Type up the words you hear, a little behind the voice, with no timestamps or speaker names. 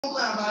Yeah,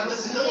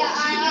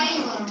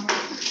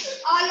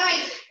 all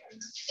right.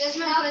 Yes,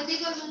 now let's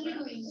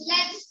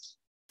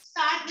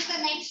start with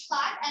the next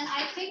part, and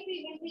I think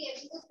we will be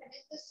able to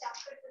finish this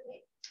chapter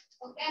today.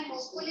 Okay, and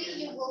hopefully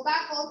you go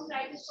back home,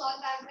 try to solve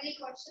as many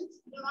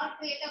questions. Do not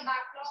create a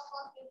backlog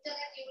for future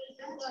that you will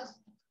do the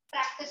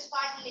practice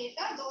part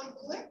later. Don't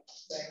do it.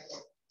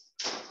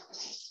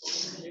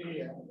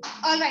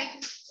 All right.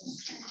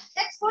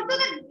 Let's go to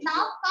the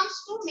now comes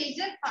to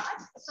major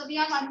parts. So we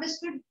have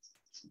understood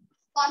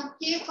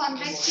concave,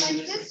 convex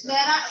lenses. Where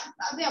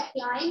are we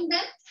applying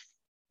them?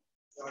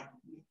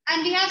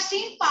 And we have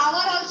seen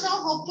power also.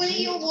 Hopefully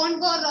you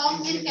won't go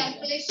wrong in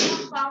calculation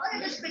of power.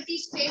 It is pretty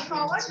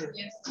straightforward.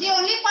 The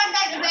only part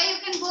that where you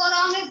can go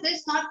wrong is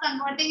this, not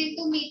converting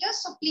into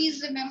meters. So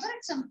please remember,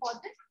 it's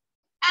important.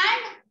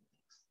 And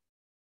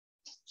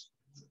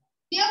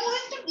we are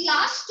going to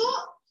last two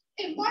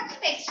important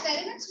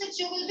experiments which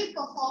you will be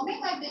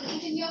performing, I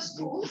believe, in your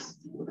schools,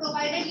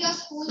 provided your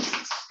schools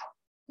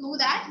do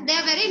that. They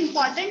are very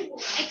important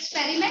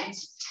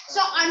experiments.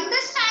 So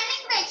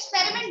understanding the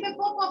experiment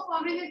before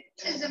performing it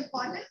is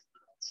important.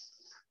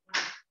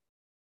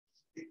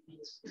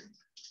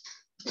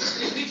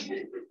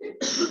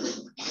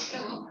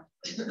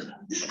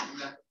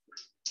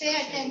 Pay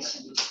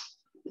attention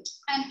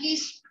and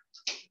please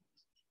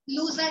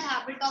lose that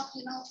habit of,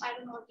 I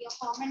don't know, you're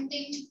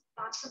commenting,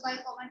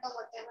 passerby comment or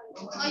whatever,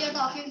 or you're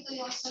talking to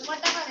yourself,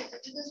 whatever it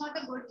is not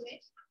a good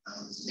way.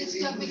 And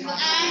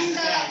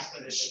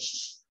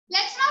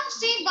let's now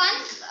see one,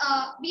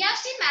 we have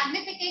seen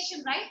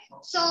magnification, right?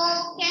 So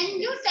can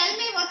you tell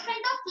me what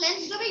kind of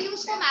lens do we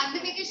use for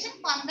magnification,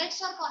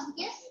 convex or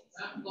concave?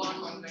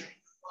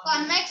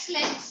 Convex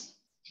lens.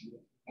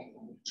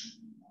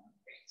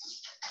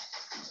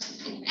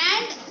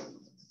 And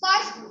for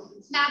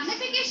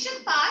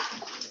magnification part,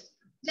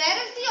 where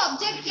is the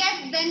object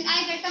kept when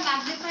I get a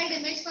magnified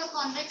image for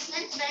convex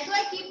lens? Where do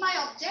I keep my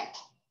object?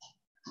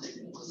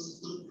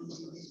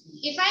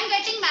 If I'm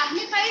getting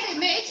magnified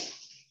image,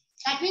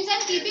 that means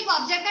I'm keeping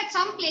object at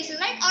some places,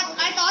 right? Or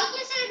at all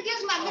places it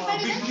gives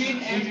magnified image?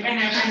 Between F and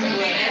F and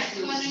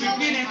O.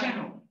 Between F and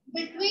O.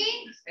 Between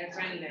F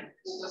and F.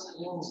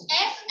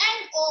 F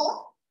and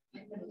O,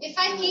 if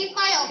I keep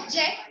my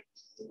object,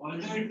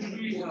 although it will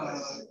be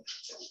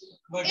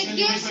it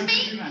gives me,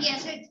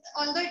 yes,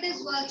 although it is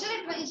virtual,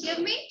 it will give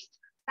me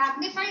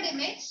magnified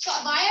image. So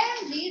why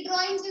I am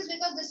redrawing this,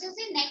 because this is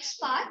the next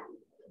part,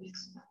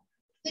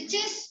 which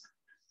is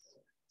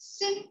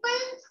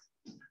simple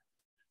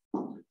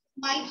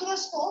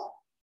microscope,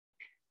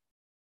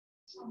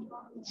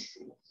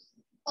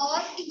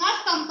 or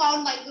not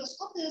compound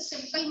microscope, this is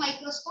simple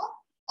microscope,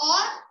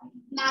 or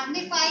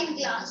magnifying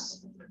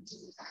glass.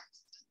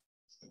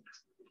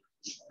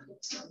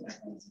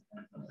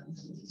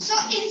 So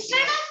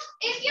instead of,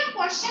 if your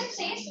question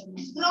says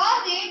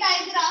draw ray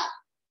diagram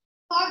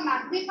for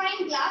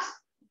magnifying glass,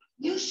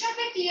 you should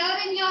be clear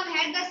in your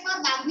head that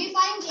for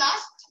magnifying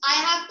glass, I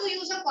have to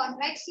use a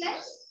convex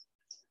lens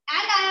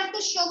and I have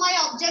to show my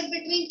object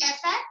between F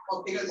and O.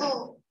 And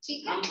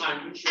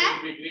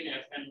between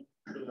F and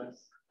O.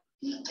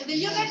 Will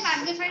you get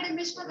magnified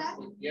image for that?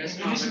 Yes,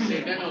 no.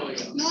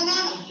 No.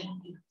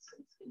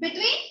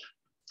 Between?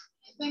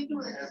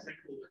 Between F and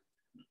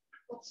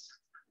O.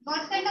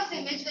 What kind of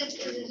image?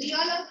 Real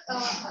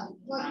or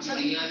virtual?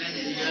 Real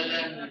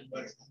and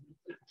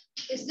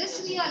is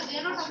this real? We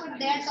are not talking about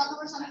that, talking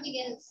about something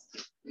else.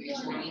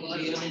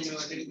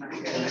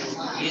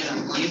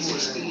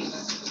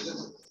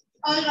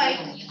 All right,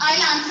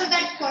 I'll answer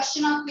that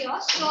question of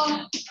yours.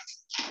 So,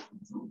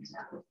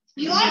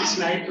 you are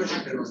slide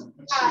projector.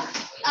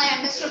 I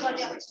understood what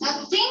you are.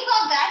 Now think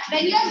of that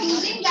when you are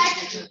using that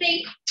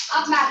thing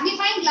of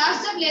magnifying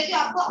glass, जब लेते हो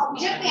आपको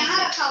object यहाँ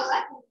रखा हुआ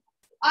है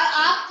और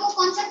आपको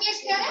कौन सा केस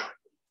क्या है?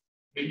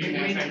 Between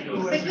F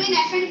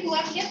and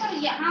 2F के तो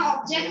यहाँ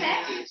object है,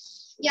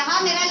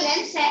 यहाँ मेरा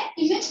लेंस है,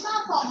 इमेज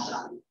कहाँ फॉर्म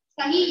होगा?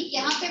 कहीं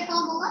यहाँ पे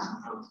फॉर्म होगा,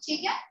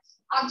 ठीक है?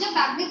 आप जब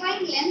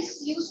मैग्नीफाइंग लेंस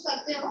यूज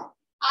करते हो,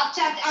 आप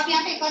चाहते, आप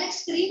यहाँ पे एक और एक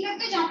स्क्रीन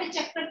रखते हो जहाँ पे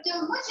चेक करते हो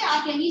उनको, चाहे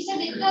आप यहीं से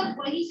देखते हो,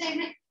 वही साइड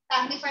में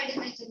मैग्नीफाइड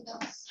इमेज देखते हो.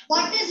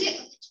 What is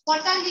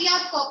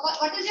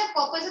your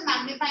purpose of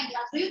magnifying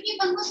glass? Do you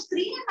keep on the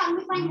screen and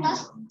magnifying glass?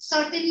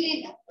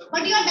 Certainly not.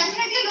 But you are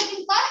definitely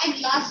looking for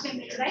enlarged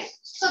image, right?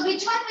 So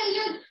which one will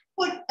you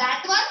put?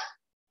 That one?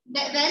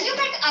 Where you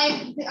get,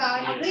 I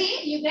agree,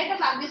 you get a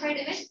magnified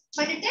image,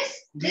 but it is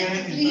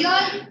real.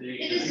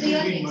 It is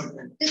real case.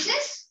 This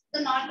is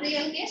the not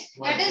real case.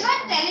 That is why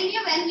I'm telling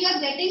you, when you are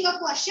getting a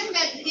question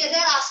where they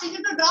are asking you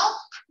to draw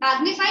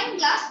magnifying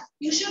glass,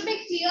 you should be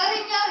clear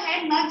in your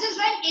head, not just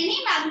write any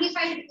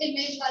magnified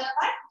image wala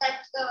part,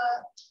 that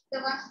the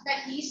one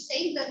that he is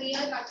saying, the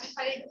real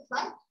magnified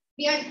one.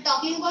 We are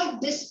talking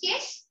about this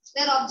case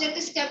where object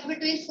is kept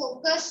between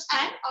focus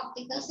and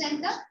optical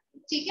center.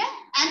 ठीक है?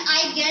 And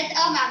I get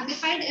a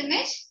magnified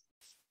image,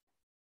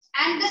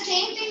 and the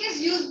same thing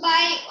is used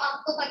by,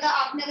 आपको पता,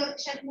 आपने अगर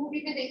शायद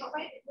movie में देखा होगा,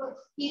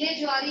 हीरे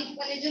ज्वारी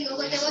वाले जो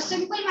लोग होते हैं वो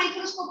सिंपल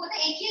माइक्रोस्कोप होता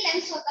है, एक ही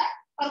लेंस होता है,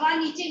 और वहां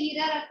नीचे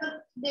हीरा रखकर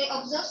they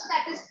observe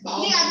that is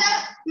the other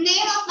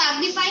name of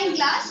magnifying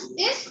glass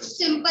is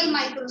simple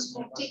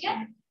microscope. ठीक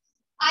है?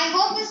 I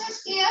hope this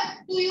is clear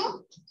to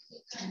you.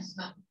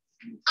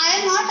 I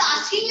am not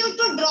asking you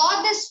to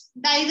draw this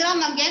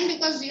diagram again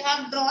because you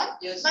have drawn,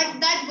 yes, but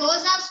that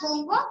goes as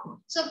homework.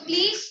 So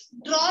please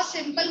draw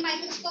simple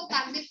microscope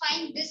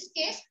magnifying this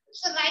case.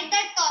 So write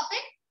that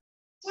topic,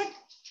 put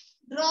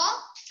draw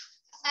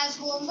as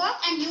homework,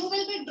 and you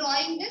will be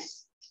drawing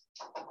this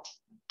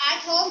at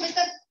home with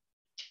a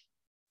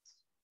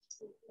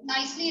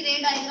nicely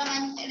ray diagram. I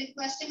am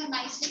requesting a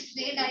nicely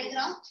ray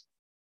diagram.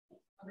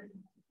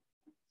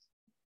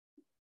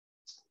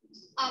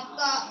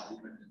 आपका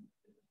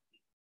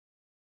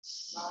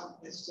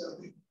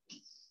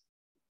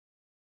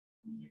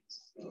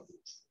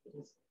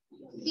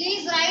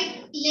please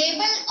write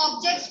label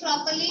objects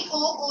properly,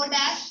 O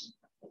dash,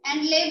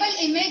 and label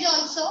image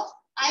also.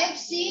 I have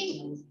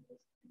seen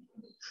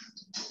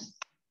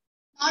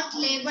not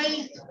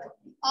labeled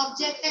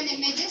object and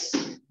images.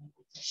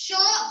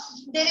 Show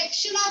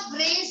direction of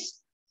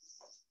rays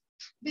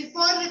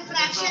before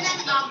refraction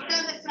and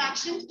after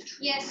refraction.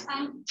 Yes,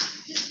 I'm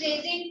just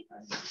raising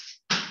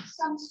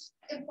some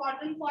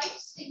important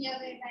points in your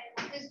ray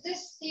diagram. Is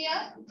this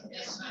clear?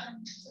 Yes,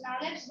 ma'am. So now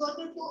let's go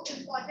to two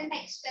important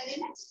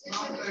experiments.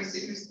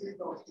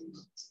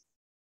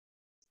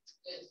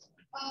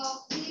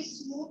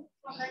 Please move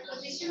from that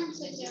position and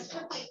sit here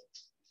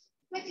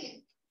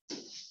quickly.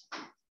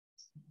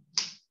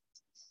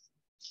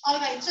 All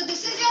right. So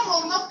this is your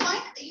homework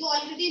point. You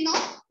already know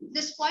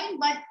this point,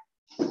 but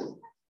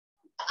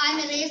I'm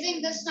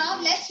erasing this now.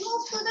 Let's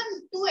move to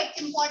the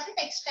two important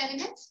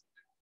experiments.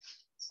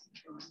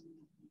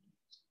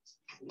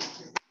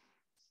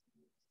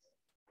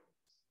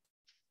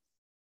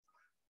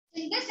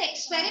 In this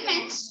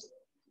experiment,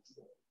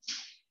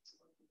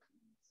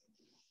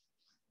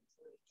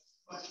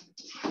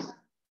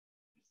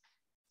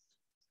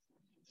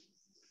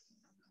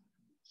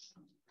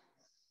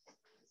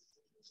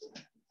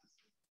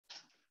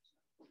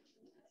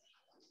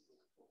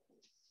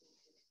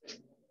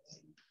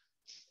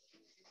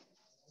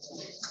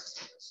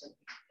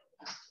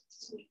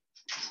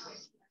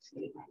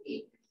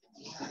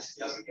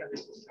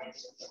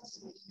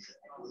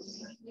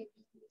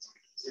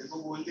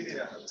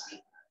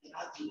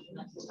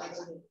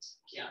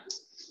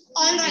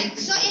 all right,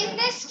 so in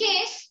this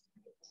case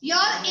your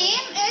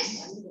aim is,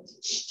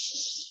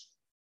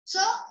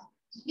 so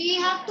we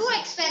have two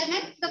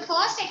experiments. The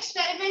first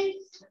experiment,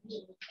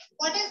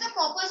 what is the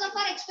purpose of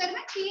our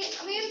experiment? We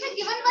will be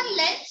given one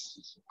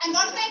lens, and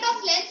what kind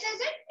of lens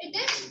is it? It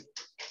is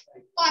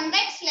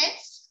convex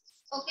lens,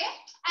 okay,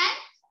 and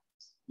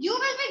you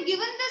will be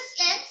given this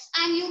lens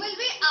and you will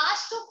be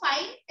asked to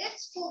find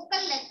its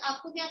focal length.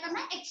 आपको क्या करना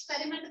है?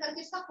 Experiment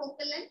करके इसका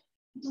focal length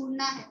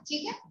ढूंढना है,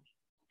 ठीक है?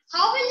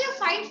 How will you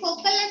find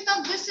focal length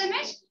of this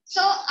image?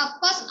 So of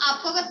course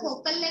आपको अगर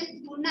focal length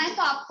ढूंढना है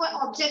तो आपको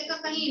ऑब्जेक्ट का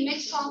कहीं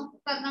इमेज फॉर्म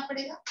करना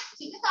पड़ेगा,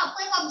 ठीक है? तो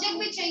आपको एक ऑब्जेक्ट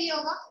भी चाहिए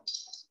होगा.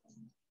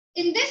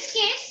 In this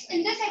case,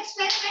 in this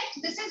experiment,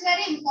 this is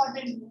very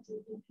important.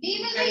 We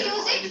will be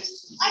using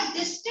a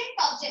distant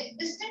object.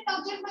 Distant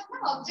object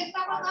मतलब ऑब्जेक्ट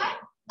आपका कहाँ है?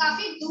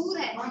 काफी दूर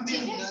है,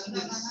 ठीक है?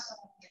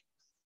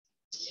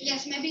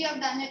 Yes, maybe you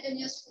have done it in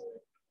your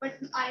school, but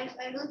I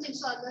don't think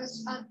so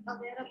others are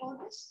aware about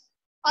this.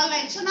 All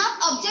right, so now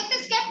object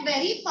is kept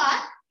very far,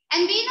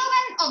 and we know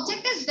when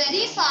object is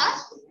very far,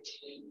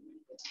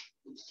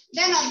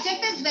 then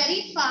object is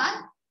very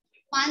far.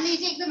 मान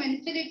लीजिए एकदम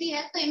infinity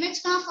है, तो image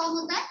कहाँ form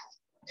होता है?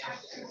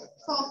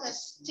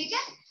 Focus, ठीक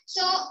है?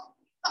 So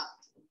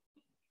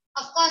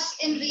of course,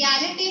 in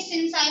reality,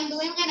 since I am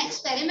doing an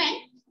experiment,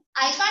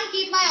 I can't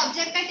keep my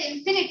object at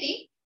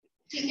infinity,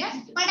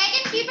 but I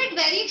can keep it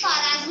very far,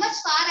 as much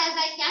far as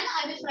I can.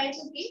 I will try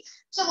to keep.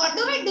 So what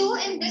do we do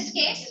in this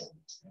case?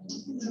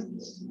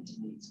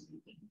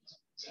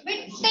 We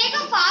take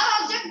a far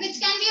object, which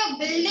can be a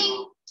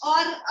building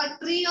or a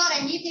tree or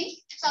anything.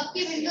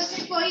 सबकी window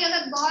से कोई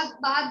अगर बहुत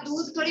बाहर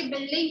दूर थोड़ी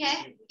building है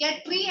या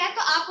ट्री है,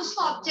 तो आप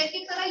उसको ऑब्जेक्ट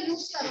की तरह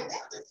यूज करोगे.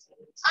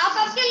 आप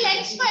आपके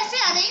लेंस को ऐसे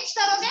अरेंज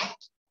करोगे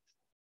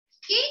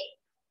कि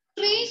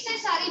ट्री से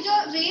सारी जो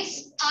रेस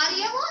आ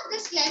रही है वो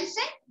दिस लेंस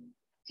से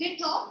हिट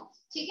हो,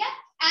 ठीक है?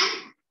 And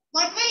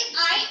what do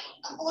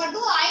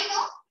I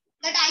know?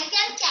 That I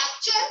can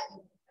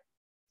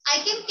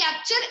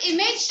capture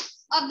image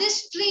of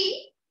this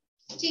tree,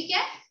 ठीक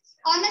है,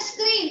 on a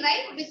screen,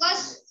 right?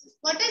 Because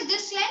what is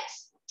this lens?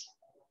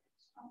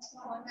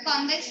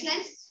 Convex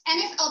lens. And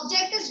if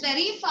object is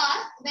very far,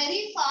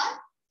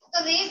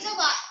 तो rays जब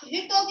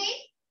hit होगी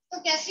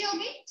तो कैसी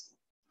होगी?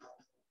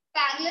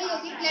 Parallel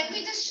होगी. Let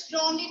me just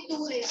draw only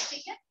two rays,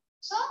 ठीक है?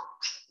 So,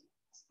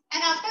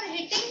 and after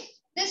hitting,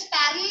 this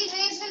parallel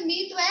rays will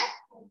meet where?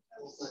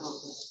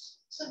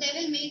 So they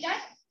will meet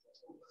at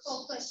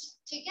focus,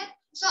 ठीक है?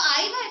 So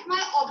I know if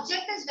my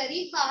object is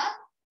very far,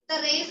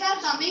 the rays are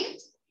coming,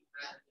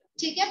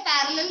 ठीक है,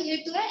 parallel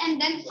hit हुए,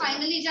 and then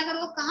finally जाकर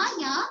वो कहाँ?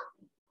 यहाँ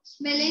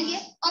मिलेंगे.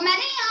 और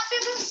मैंने यहाँ पे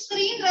जो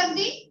screen रख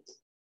दी,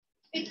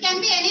 it can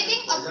be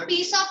anything, a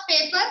piece of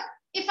paper,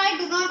 If I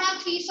do not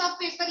have piece of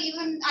paper,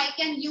 even I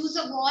can use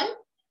a wall.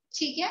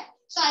 ठीक है?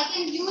 So I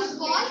can use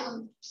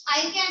wall.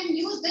 I can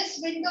use this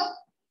window.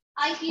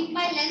 I keep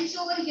my lens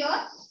over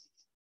here.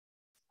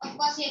 Of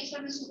course, ये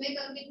experiment सुबह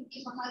करोगे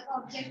क्योंकि बाहर का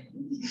object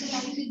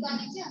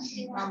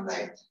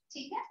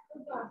ठीक है?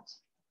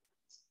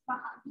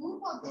 दूर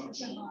का object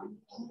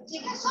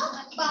ठीक है? So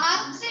बाहर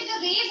से जो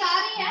rays आ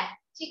रही है,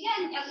 ठीक है?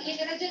 ये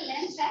मेरा जो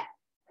lens है,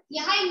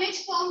 यहाँ image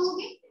form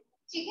होगी,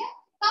 ठीक है?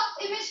 तब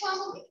image form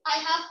होगी. I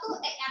have to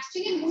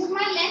actually move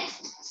my lens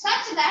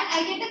such that I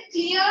get a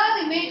clear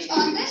image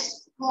on this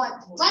wall.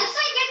 Once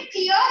I get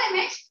clear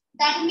image,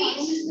 that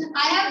means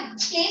I have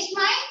placed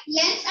my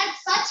lens at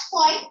such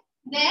point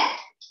where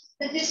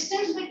the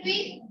distance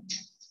between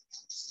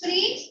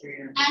screen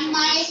and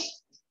my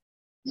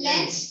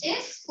lens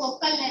is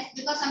focal length.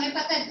 Because हमें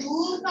पता है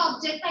दूर का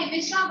object का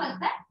image कहाँ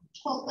बनता है?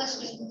 Focus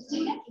length.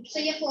 ठीक है? So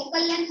ये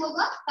focal length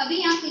होगा, तभी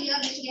यहाँ clear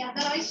दिख रहा है.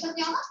 Otherwise तो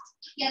क्या होगा?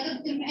 या तो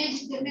image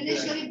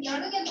diminished blurred हो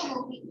या तो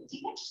होगी.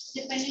 ठीक है?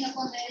 Depending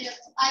upon the area.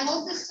 I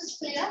hope this is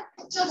clear.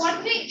 So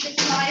what we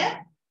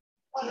require.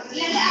 I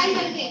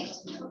will take.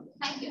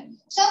 Thank you.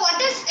 So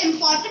what is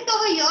important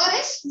over here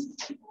is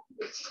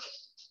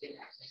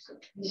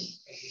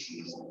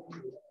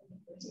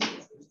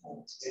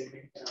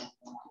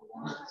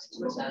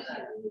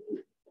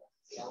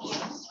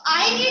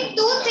I need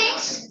two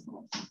things.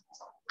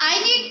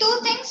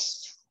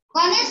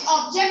 One is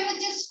object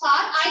which is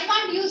far. I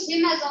can't use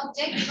him as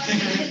object because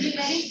he will be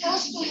very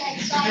close to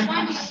lens, so I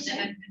can't use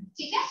him.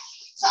 Okay?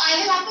 So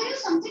I will have to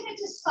use something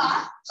which is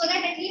far, so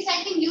that at least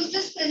I can use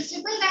this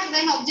principle that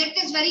when object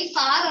is very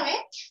far away,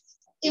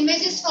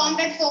 image is formed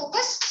at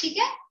focus.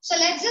 Okay? So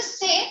let's just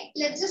say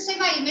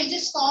my image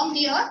is formed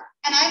here,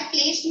 and I have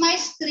placed my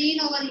screen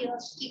over here.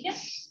 Okay?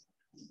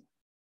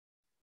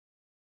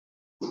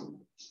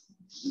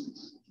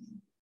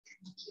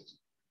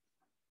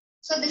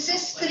 So this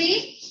is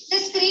screen.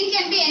 This screen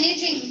can be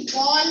anything,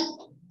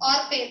 wall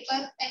or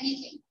paper,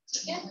 anything.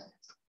 Okay?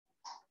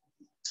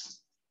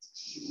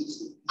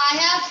 I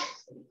have,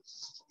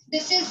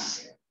 this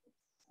is,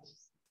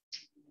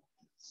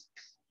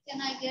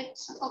 can I get,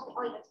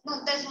 okay,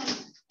 no, there's one.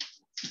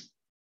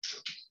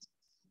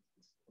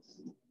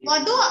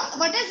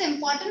 What is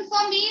important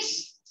for me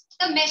is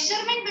the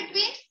measurement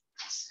between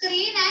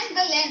screen and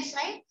the lens,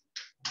 right?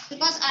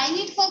 Because I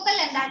need focal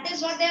length, that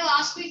is what they have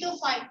asked me to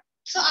find.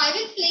 So I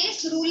will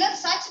place ruler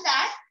such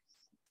that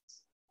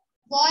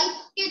wall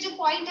के जो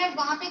point है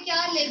वहाँ पे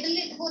क्या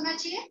label होना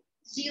चाहिए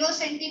 0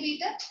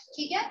 centimetre.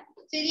 ठीक है?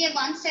 फिर ये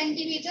 1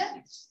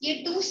 सेंटीमीटर,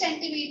 ये 2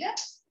 सेंटीमीटर,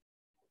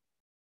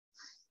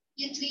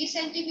 ये 3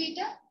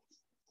 सेंटीमीटर,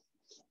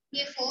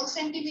 ये 4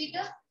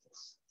 सेंटीमीटर,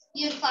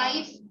 ये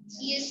 5,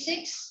 ये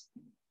 6,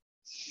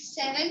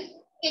 7.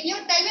 Can you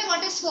tell me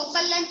what is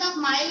focal length of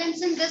my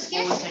lens in this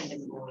case? 4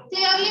 centimeter.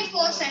 Clearly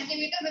 4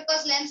 centimeter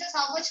because lens is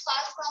how much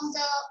far from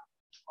the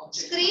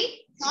screen,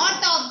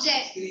 not the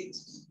object.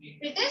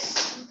 It is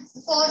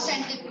 4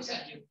 centimeter.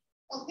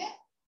 Okay.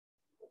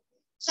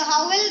 So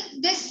how will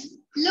this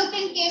look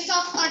in case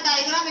of a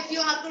diagram if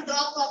you have to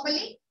draw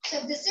properly?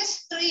 So this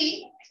is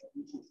tree.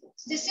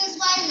 This is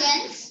my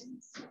lens.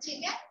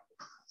 Okay.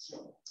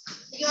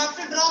 You have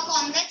to draw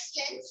convex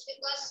lens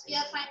because we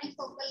are finding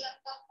focal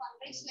length of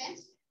convex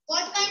lens.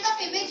 What kind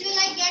of image will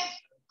I get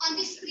on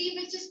the screen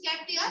which is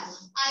kept here?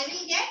 I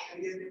will get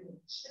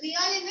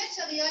real image.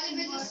 So real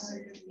image is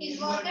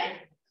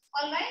inverted.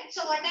 All right.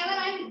 So whatever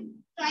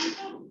I'm trying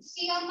to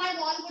see on my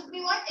wall would be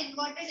what?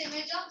 Inverted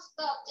image of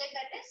the object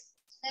that is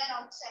there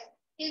outside.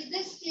 Is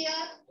this clear?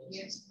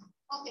 Yes.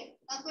 Okay.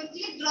 Now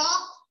quickly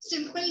draw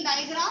simple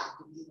diagram.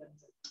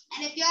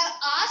 And if you are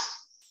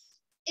asked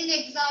in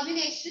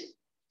examination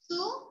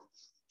to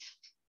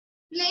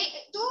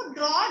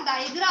draw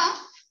diagram,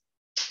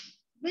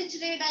 which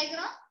ray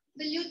diagram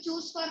will you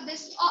choose for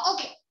this? Oh,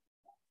 okay.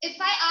 If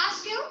I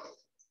ask you,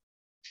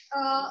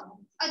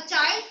 a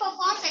child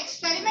performs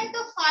experiment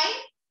to find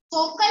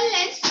focal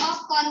length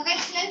of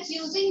convex lens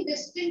using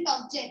distant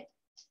object.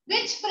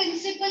 Which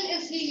principle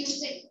is he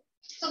using?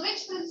 So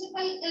which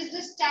principle is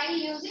this child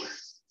using?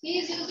 He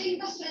is using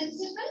the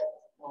principle.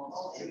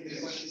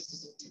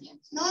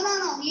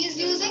 No. He is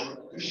using.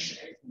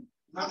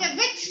 Okay,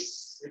 which?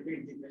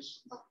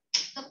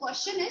 The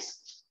question is,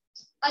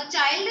 a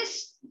child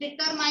is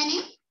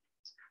determining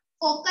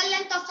focal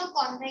length of a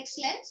convex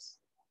lens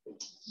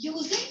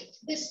using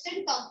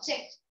distant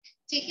object.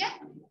 Okay?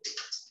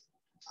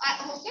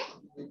 Okay.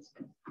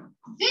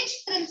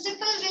 Which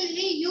principle will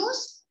he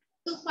use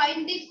to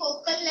find the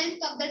focal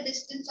length of the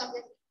distance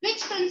object?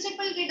 Which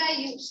principle did I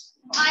use?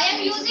 I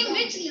am using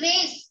which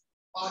rays?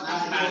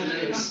 That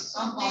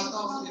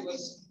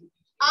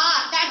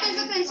is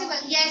the principle.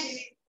 Yes.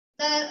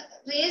 The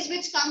rays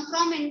which come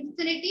from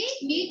infinity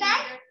meet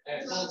at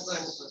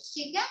focus.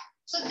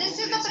 So this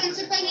is the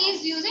principle he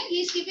is using.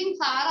 He is keeping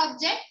far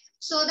object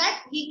so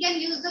that he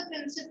can use the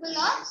principle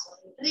of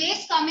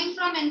rays coming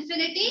from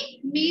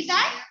infinity meet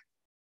at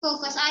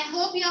focus. I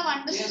hope you have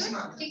understood.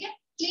 Yes,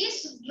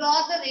 please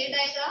draw the ray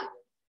diagram.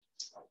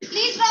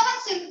 Please draw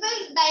one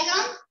simple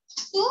diagram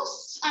to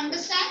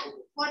understand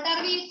what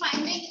are we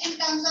finding in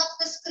terms of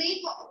the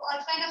screen,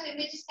 what kind of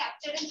image is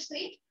captured in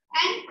screen,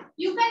 and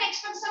you can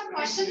expect some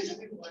questions.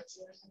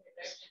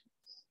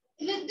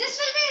 This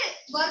will be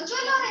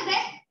virtual or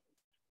direct?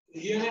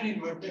 Real and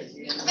inverted.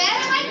 Where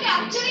am I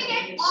capturing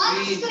it?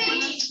 On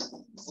screen.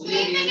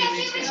 Screen पे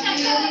कैसी image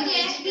capture होती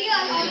है?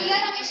 Real और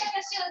real हमेशा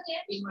कैसे होती है?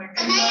 तो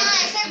मैं यहाँ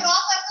ऐसे ड्रॉ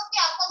कर दूं कि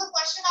आपको तो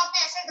क्वेश्चन आपने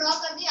ऐसे ड्रॉ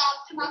कर दिया,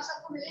 आपके मार्क्स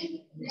आपको मिलेंगे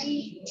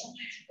नहीं।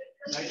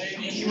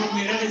 वो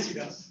मेरा है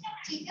सीधा।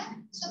 ठीक है,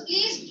 so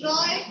please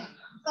draw it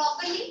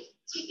properly,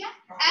 ठीक है,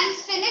 and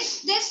finish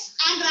this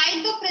and write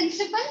the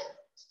principle.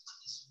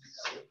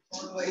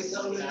 What is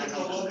the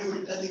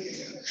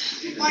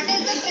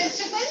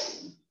principle?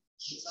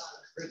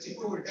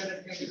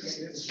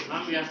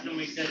 Ma'am, we have to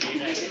make the ray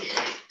diagram.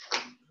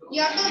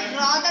 You have to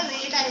draw the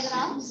ray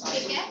diagrams,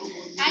 ठीक है,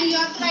 and you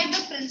have to write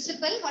the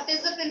principle. What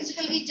is the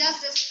principle we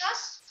just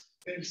discussed?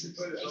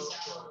 Principle of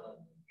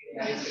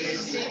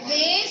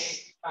rays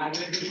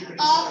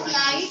of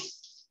light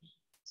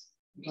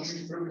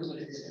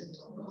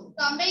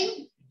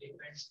coming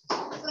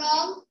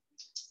from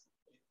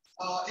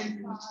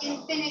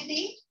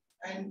infinity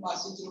and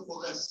passing through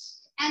focus.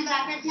 and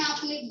bracket में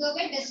आप लिख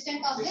दोगे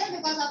distant object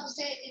because आप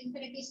उसे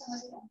infinity समझ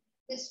रहे हो,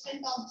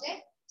 distant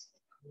object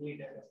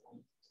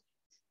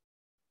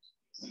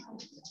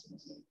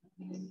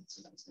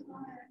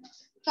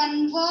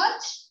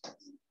converge.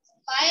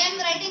 Why I am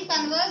writing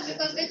converge?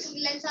 Because which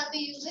lens are we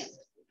using?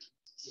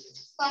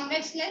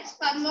 Convex lens.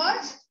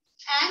 Converge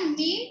and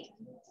meet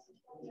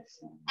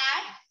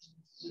at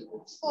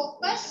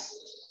focus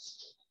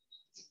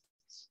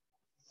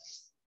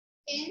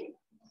in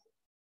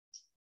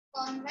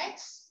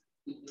convex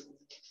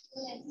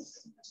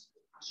lens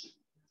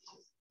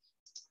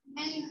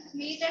and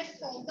meet at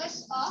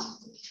focus of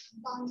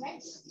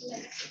convex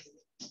lens.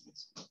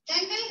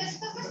 Then we'll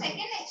discuss the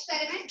second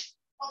experiment.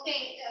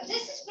 Okay,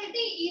 this is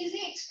pretty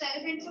easy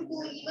experiment to do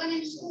even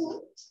in school,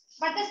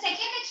 but the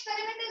second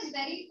experiment is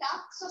very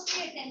tough, so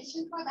pay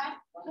attention for that.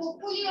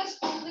 Hopefully your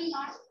school will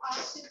not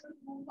ask you to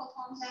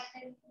perform that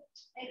in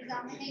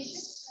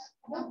examination.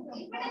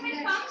 Okay. But if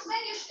it comes,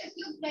 then if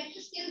you get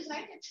the skills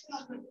right, it's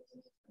not good.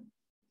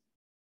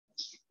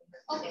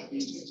 Okay.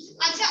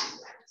 अच्छा,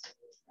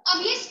 अब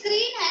ये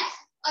screen है,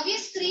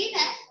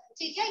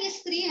 ठीक है, ये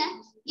screen है।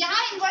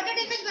 यहाँ inverted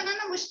image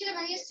बनाना मुश्किल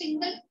है, ये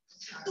सिंगल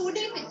 2D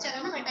पिक्चर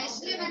है ना बेटा,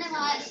 इसलिए मैंने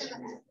वहां ऐसे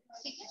बनाया,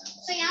 ठीक है।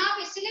 तो यहाँ आप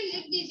इसलिए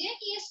लिख दीजिए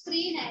कि ये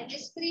स्क्रीन है,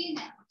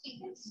 ठीक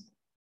है।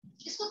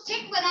 इसको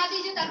थिक बना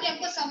दीजिए ताकि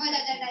आपको समझ आ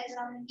जाए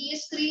डायग्राम में कि ये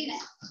स्क्रीन है।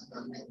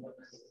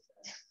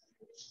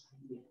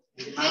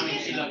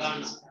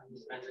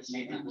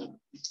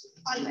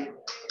 Alright,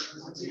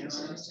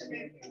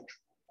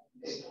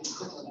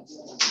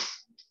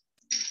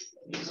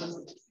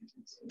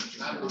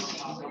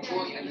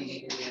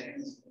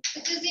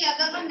 which is the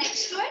other one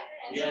next to it?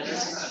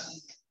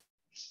 Yes.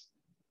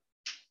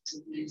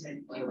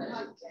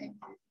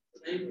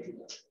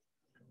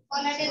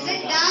 Alright, is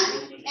it done?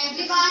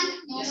 Everyone?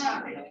 No.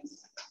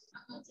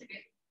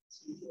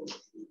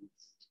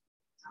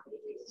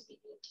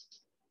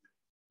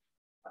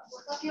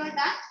 Both of you are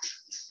done?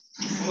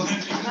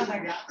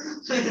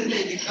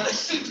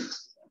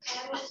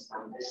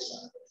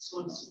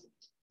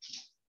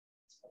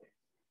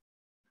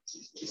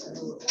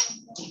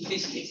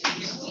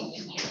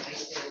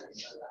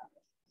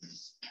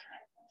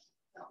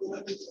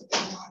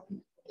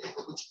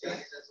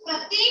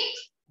 Pratik?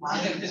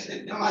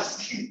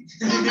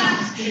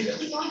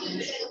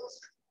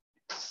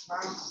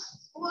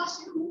 Who asked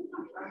you to move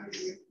from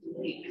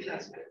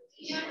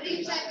your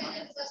dreams? I will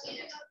discuss it.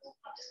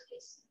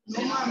 No,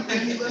 ma'am,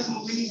 then he was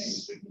moving.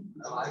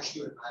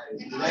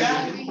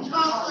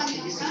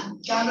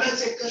 Camera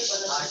check kar.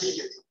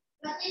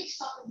 Pratik,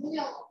 stop.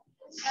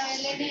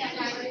 Let me they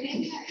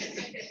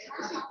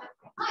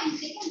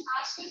can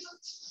ask you to,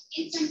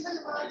 in simple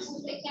words,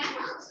 they can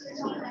answer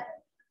all that.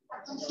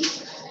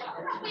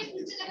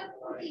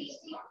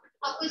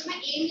 आपको इसमें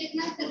M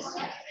लिखना है, फिर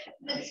से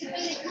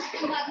principal लिखना है,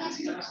 बाद में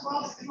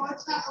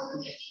वर्ड्स का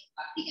बोलोगे,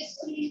 ठीक है,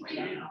 स्क्रीन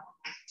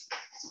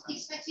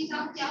expecting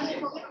out क्या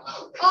लिखोगे?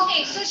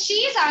 Okay, so she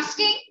is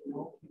asking,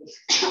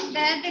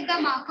 where did the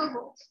marker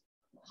go?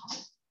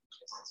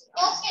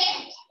 Okay,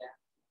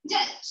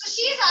 so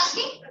she is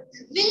asking,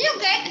 will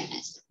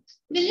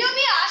you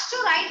be asked to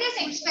write this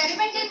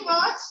experiment in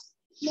words?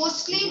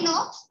 Mostly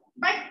no,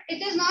 but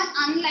it is not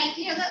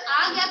unlikely. अगर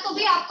आ गया तो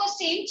भी आपको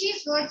same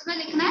चीज words में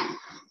लिखना है,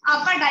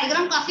 आपका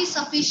डायग्राम काफी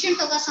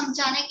सफिशिएंट होगा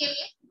समझाने के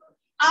लिए।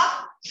 आप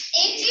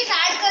एक चीज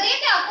ऐड करिए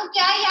कि आपको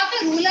क्या है, यहाँ पे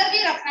रूलर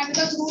भी रखना है,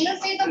 बिकॉज रूलर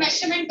से ही तो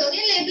मेजरमेंट हो रही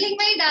है, लेबलिंग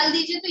में ही डाल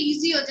दीजिए तो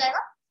इजी हो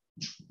जाएगा,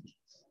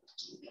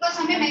 बिकॉज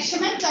हमें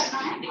मेजरमेंट करना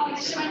है और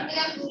मेजरमेंट के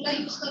लिए आप रूलर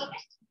यूज करोगे।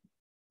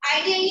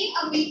 आइडियली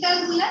अब मीटर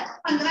रूलर,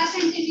 15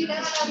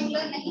 सेंटीमीटर वाला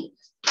रूलर नहीं।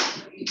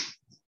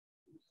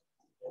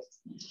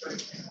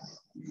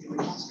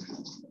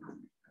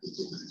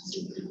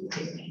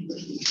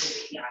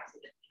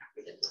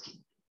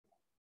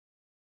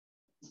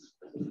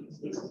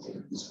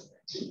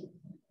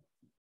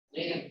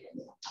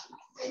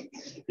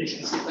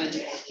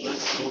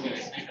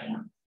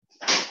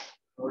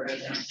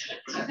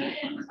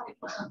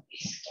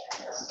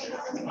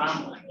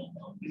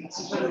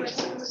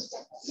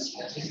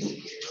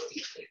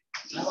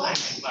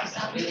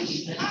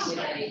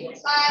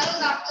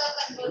 was after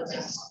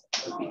convergence.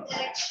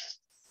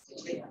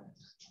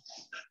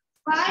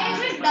 Why is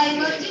it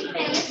diverging?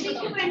 पहले से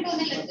क्यों bend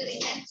होने लग रही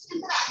है? इसके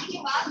अंदर आने के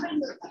बाद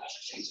bend होता है.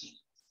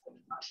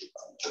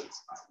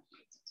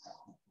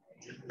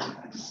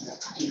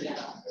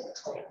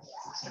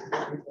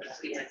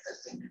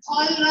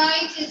 All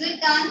right, is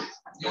it done?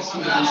 Yes,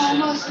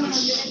 Almost.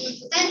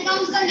 Then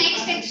comes the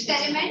next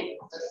experiment.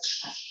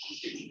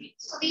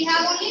 So we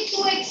have only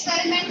 2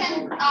 experiments,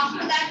 and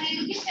after that we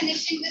will be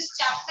finishing this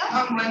chapter.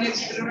 One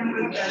experiment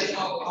will carry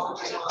out.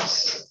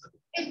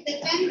 It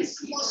depends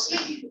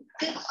mostly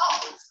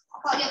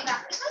for your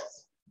practicals.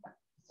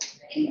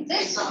 In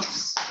this,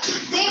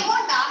 they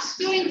won't ask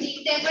you in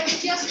detail, but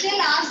if you are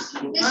still asked,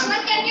 this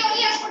one can be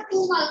only asked for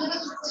 2 marks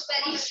because it's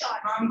very short.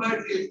 But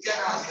it can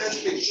ask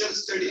us picture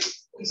study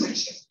in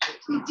section.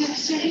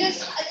 Student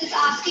is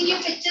asking you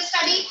picture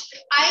study.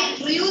 I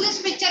drew you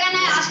this picture and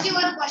I asked you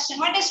one question.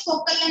 What is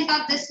focal length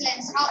of this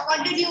lens?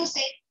 What did you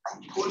say?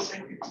 4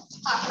 centimeters.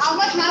 How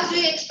much marks do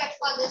you expect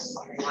for this?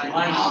 1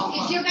 mark.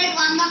 If you get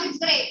 1 mark, it's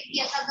great.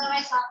 Yes,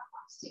 otherwise half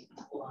marks.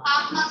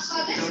 Half marks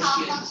for this,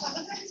 half marks for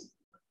the rest.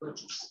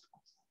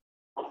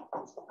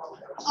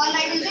 All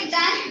right, is it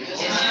done?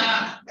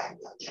 Yeah.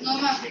 No,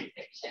 ma'am.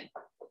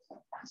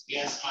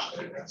 Yes,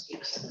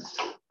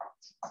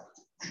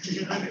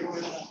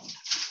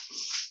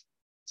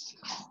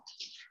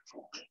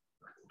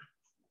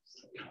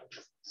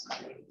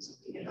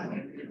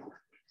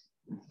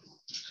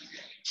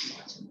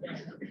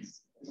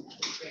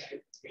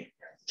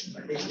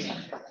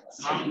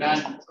 I'm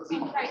done.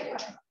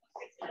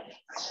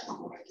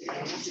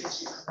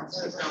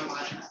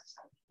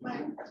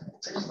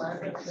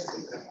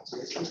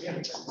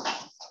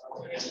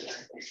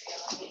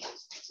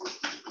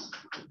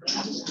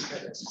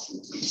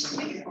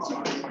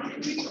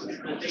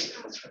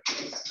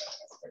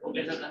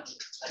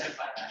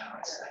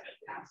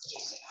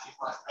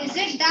 Is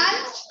it done?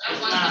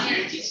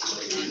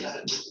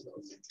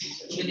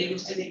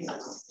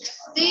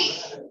 See,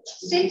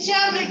 since you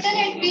have written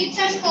it reads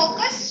as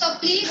focus, so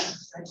please.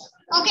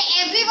 Okay,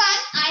 everyone,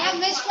 I have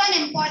missed one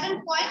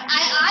important point.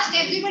 I asked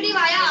everybody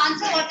via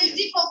answer what is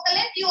the focal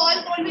length. You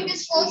all told me it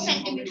is 4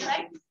 centimeters,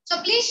 right?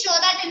 So please show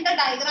that in the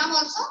diagram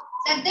also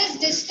that this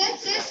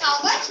distance is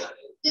how much?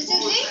 This is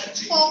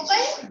the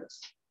focal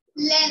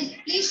length.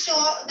 Please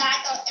show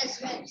that as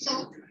well.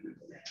 So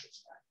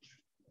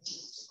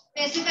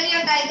basically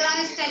your diagram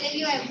is telling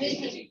you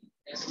everything.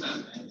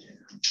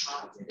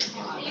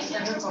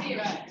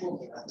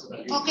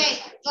 Okay,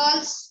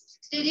 girls,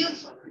 did you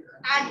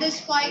add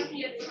this point?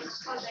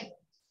 All right.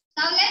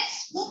 Now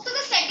let's move to the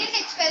second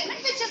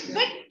experiment, which is a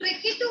bit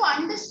tricky to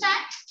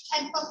understand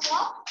and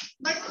perform.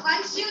 But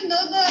once you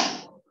know the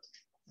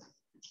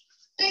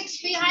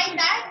tricks behind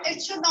that,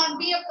 it should not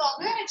be a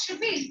problem. It should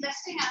be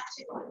interesting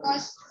actually,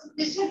 because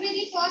this would be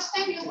the first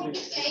time you would be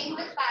playing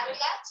with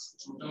parallax.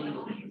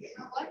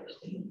 What?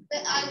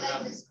 I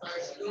like this.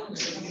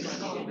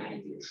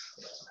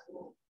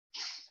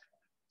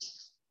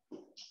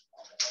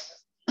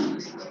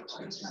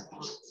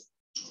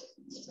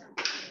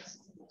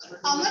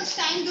 How much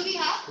time do we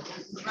have? 30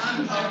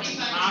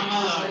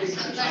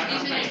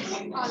 minutes.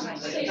 All right.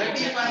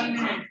 35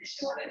 minutes.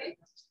 40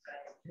 minutes.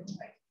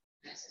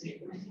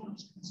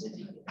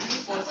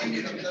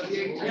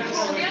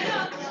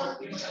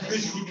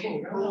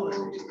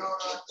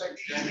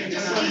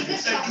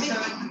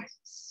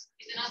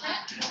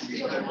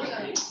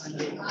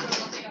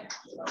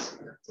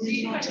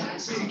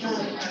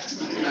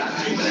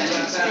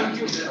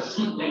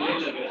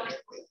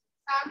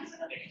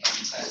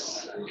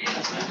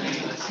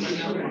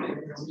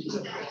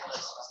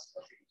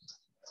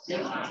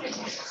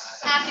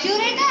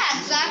 Accurate है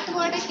exact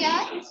word है क्या?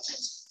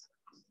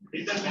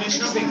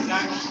 Determination of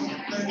exact.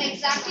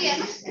 Exactly है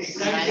ना?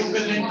 Exact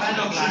focal length and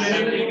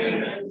auxiliary.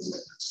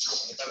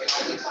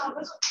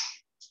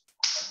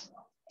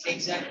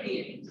 Exactly.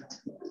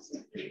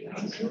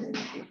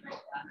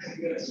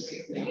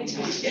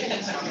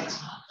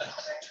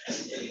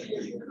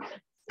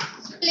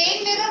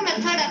 Plane mirror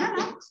method है ना?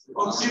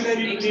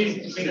 Auxiliary plane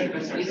mirror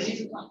method.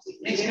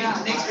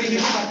 Next page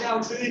में बातें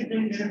auxiliary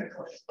plane mirror method.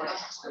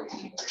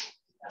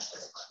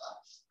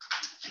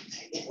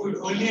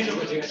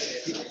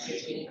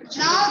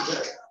 Now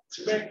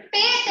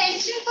pay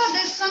attention for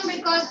this one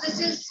because this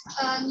is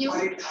new.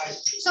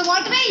 So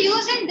what we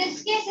use in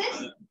this case is,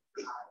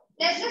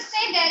 let's just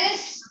say there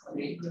is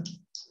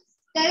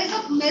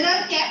a mirror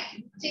cap.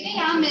 ठीक है,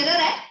 यहाँ mirror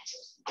है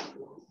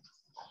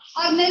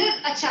और mirror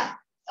अच्छा.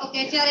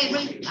 Okay, if you are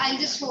able, I'll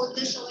just hold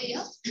this over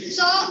here.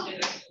 So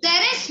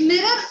there is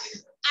mirror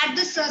at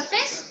the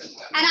surface,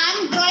 and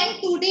I'm drawing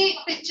 2D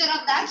picture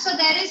of that. So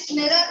there is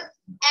mirror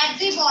at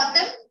the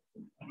bottom.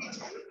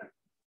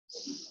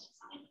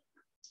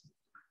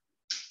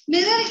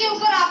 Mirror के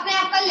ऊपर आपने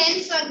आपका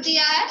lens रख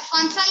दिया है.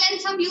 कौन सा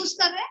lens हम यूज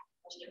कर रहे हैं?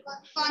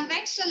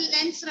 कॉन्वेक्स. तो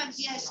लेंस रख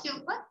दिया है इसके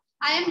ऊपर.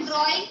 I am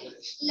drawing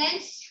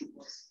lens.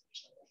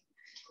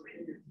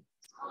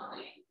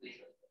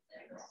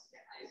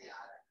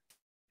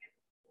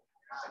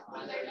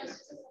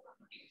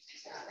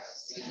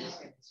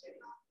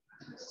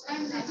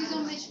 And that is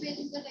on which page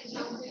is the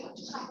diagram?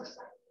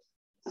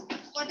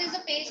 What is the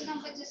page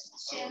number? Just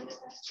share with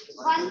us.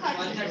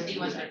 130.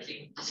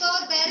 130. So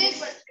there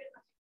is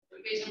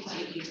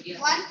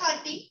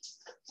 130.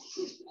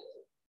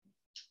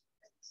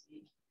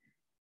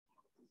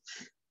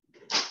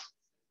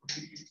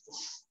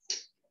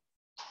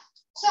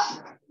 So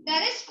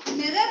there is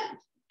mirror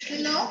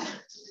below.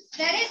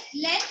 There is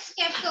lens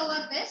kept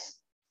over this.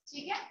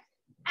 ठीक है?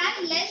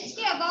 And lens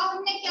के above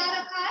हमने क्या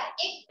रखा है?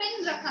 एक pin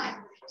रखा है.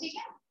 ठीक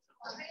है?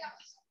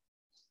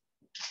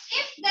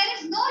 If there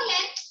is no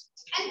lens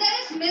and there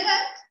is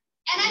mirror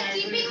and I'm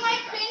keeping my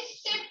pin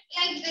tip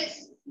like this,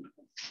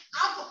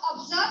 आप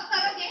observe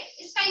करोगे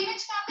इसका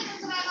image कहाँ पे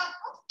नजर आएगा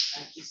आपको?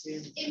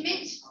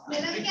 Image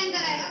mirror के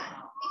अंदर आएगा.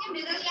 ठीक है?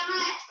 Mirror यहाँ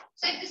है.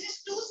 So if this is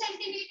 2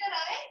 centimeter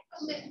away, तो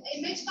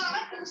image का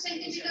होगा 2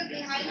 centimeter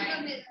behind the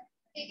mirror.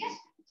 ठीक है?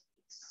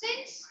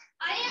 Since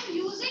I am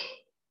using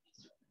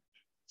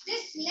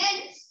this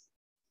lens,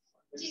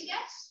 ठीक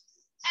है?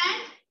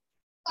 And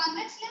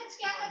convex lens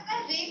क्या करता है?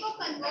 रे को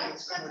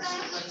converge करता है.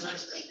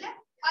 ठीक है?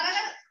 और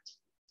अगर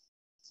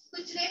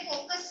कुछ रे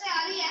फोकस से आ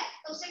रही है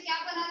तो उसे क्या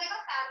बना देगा?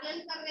 पैरेलल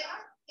कर देगा.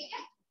 ठीक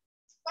है?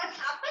 What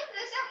happens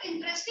is an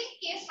interesting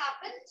case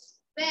happens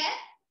where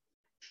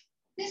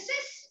this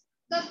is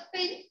the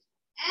pin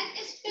and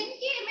इस pin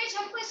की image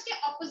हमको इसके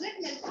opposite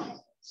मिलती है.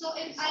 So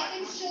if I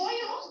can show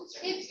you,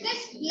 if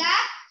this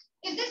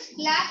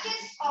black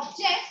is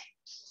object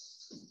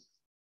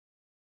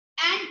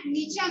and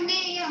नीचे हमने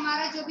ये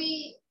हमारा जो भी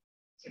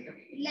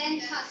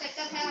लेंस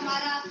सेटअप है,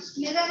 हमारा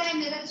मिरर है,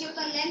 मिरर के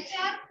ऊपर लेंस है.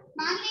 और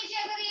मान लीजिए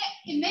अगर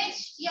ये इमेज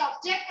ये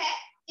ऑब्जेक्ट है,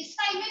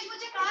 इसका इमेज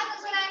मुझे कहाँ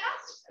नजर आएगा?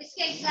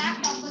 इसके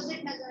एग्जैक्ट ऑपोजिट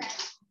नजर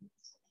आएगा.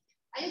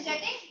 Are you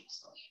getting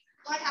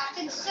what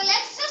happens? So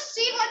let's just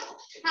see what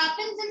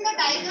happens in the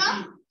diagram.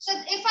 So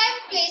if I'm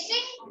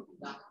placing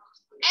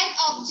an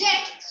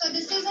object, so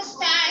this is a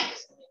stand.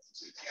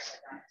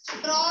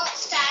 Draw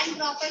stand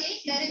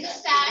properly. There is a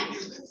stand.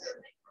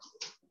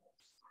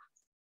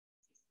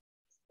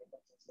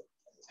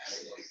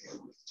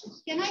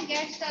 Can I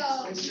get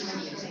scale?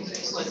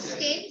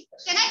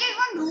 Can I get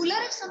one ruler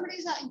if somebody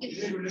is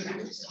giving?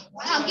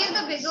 I'll give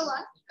the bigger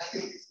one.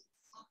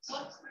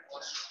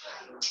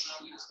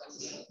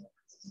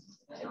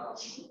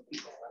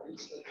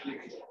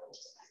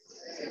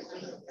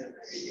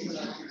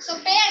 So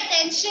pay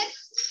attention.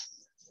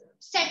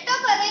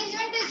 Setup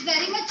arrangement is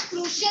very much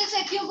crucial. So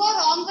if you go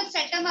wrong with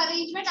setup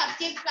arrangement,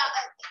 आपके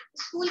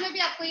school में भी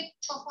आपको ये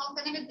perform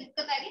करने में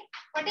दिक्कत आएगी.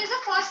 What is the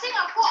first thing?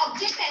 आपको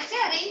ऑब्जेक्ट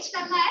ऐसे अरेंज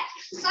करना है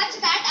such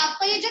that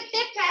आपका ये जो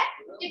टिप है,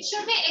 it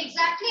should be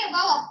exactly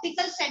above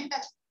optical center,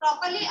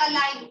 properly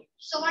aligned.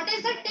 So what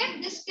is the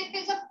tip? This tip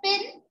is a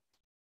pin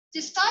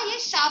जिसका ये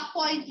sharp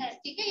point है.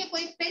 ठीक है? ये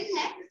कोई pin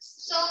है.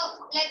 So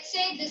let's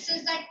say this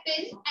is that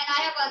pin and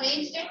I have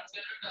arranged it.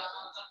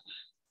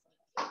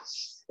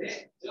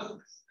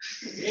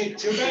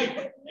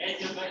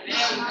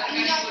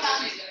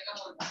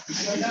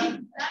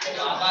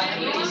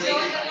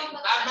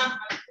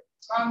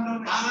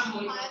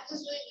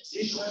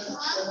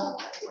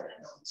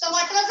 So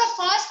what was the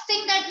first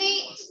thing that we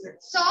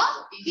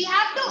saw? We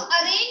have to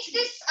arrange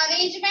this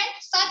arrangement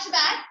such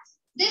that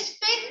this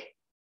pin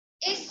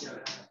is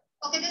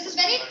okay. This is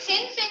very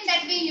thin pin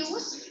that we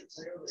use.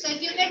 So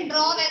if you can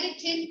draw very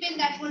thin pin,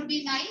 that would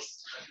be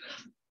nice.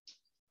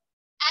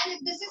 And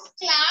this is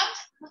clamped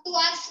to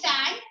our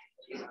stand.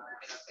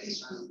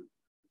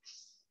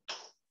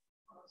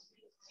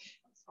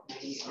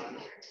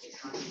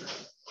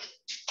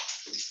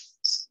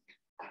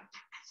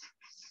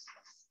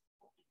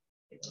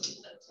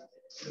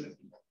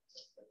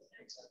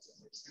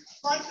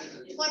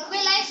 What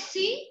will I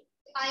see?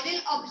 I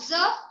will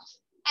observe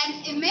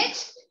an image,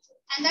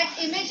 and that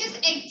image is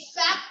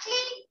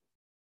exactly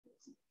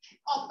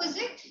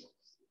opposite.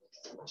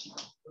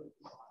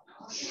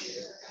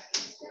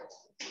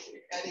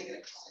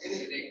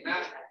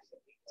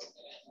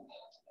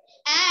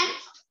 And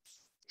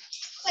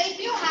so if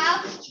you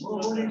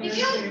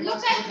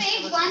look at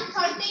page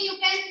 130, you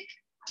can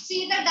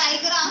see the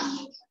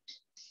diagram.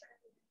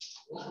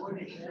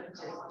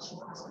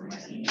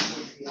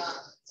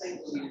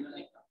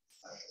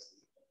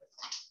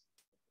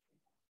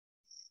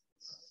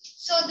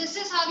 So this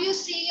is how you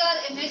see your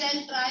image.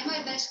 I'll try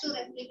my best to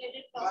replicate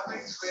it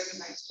properly.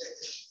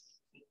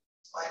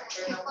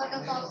 For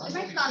the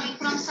compliment coming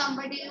from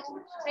somebody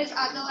who is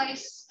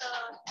otherwise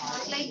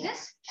not like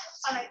this.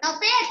 All right, now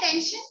pay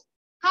attention.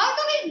 How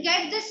do we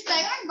get this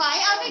diagram? Why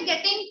are we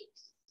getting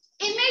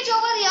image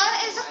over here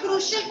is a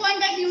crucial point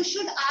that you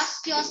should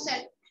ask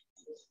yourself.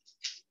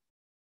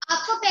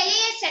 आपको पहले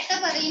ये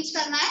setup arrange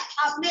करना है.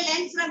 आपने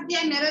lens रख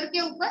दिया mirror के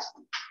ऊपर.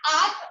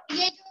 आप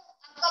ये जो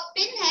आपका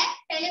पिन है,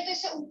 पहले तो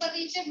इसे ऊपर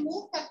नीचे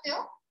मूव करते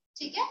हो.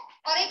 ठीक है?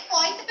 और एक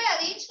पॉइंट पे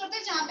अरेंज करते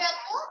हो जहां पे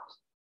आपको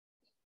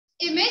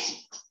इमेज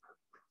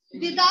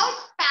विदाउट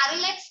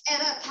पैरेलैक्स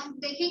एरर, हम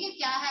देखेंगे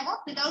क्या है वो,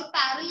 विदाउट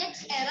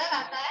पैरेलैक्स एरर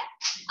आता है.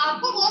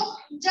 आपको वो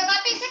जगह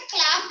पे इसे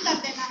क्लैम्प कर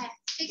देना है.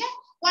 ठीक है?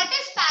 What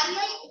is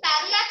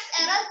parallax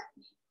error?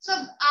 सो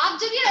आप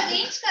जब ये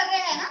अरेंज कर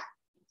रहे हैं ना,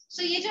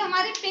 सो ये जो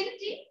हमारी पिन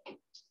थी,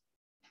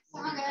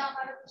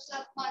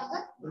 सब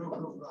marker.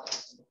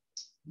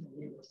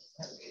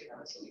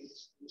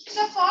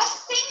 So first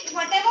thing,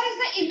 whatever is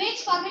the image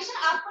formation,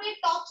 आपको ये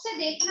टॉप से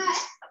देखना है.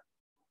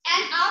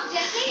 एंड आप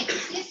जैसे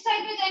इस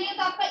साइड में जाएंगे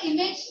तो आपका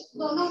इमेज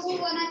दोनों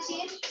मूव होना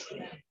चाहिए.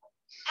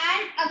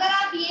 एंड अगर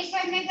आप ये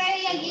साइड में गए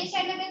या ये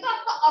साइड में गए तो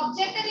आपका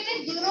ऑब्जेक्ट एंड इमेज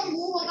दोनों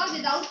मूव होगा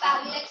without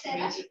parallel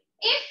error.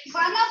 If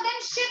one of them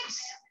shifts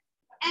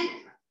and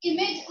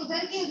image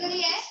उधर की उधर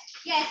ही है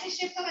या ऐसे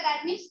शिफ्ट होगा,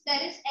 that means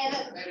there is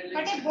error.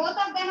 But if both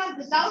of them are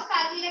without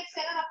parallel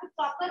error, आपको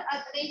प्रॉपर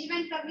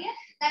अरेंजमेंट करनी है.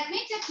 That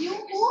means if you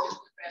move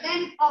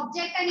then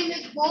object and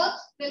image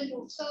both will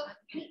move. So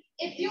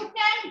if you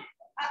can,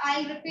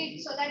 I'll repeat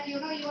so that you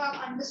know you have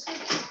understood.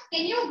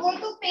 Can you go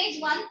to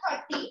page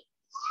 130?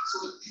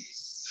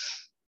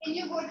 Can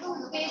you go to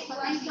page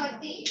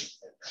 130?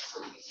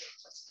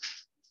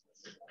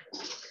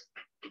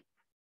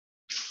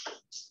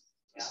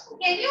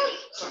 Can you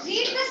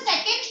read the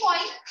second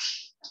point?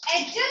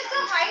 Adjust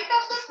the height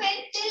of the pen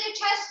till it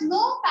has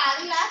no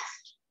parallax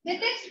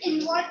with its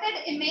inverted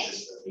image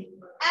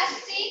as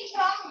seen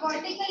from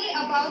vertically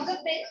above the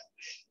pen.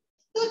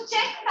 To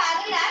check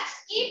parallax,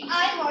 keep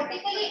eye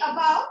vertically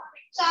above.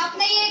 So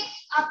आपने ये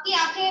आपकी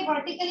आंखें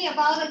vertically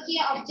above रखी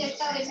है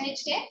object और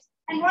image के.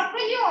 And what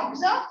will you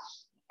observe?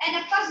 And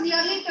of course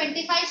nearly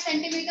 25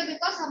 centimeter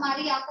because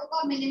हमारी आंखों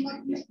का minimum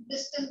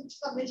distance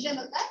का vision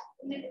होता है.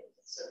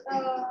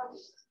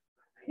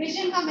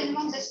 Vision का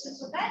minimum distance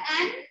होता है.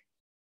 And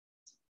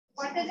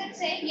what does it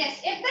say? Yes,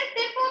 if the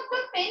tip of the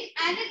pen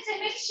and its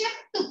image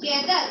shift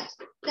together,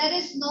 there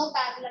is no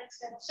parallel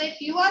error. So if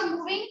you are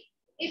moving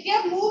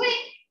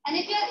and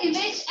if your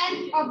image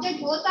and object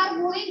both are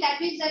moving,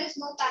 that means there is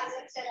no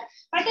parallel error.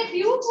 But if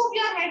you move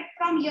your head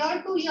from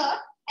here to here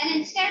and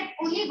instead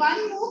only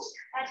one moves,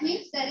 that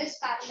means there is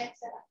parallel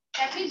error.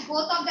 That means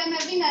both of them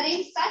have been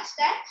arranged such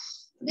that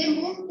they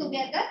move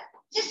together.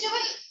 Just you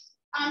will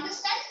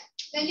understand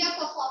when you are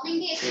performing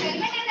the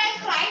experiment, and I'll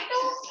try to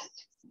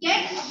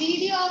get a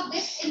video of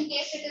this in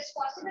case it is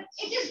possible.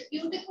 It is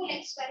beautiful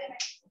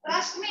experiment.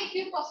 Trust me, if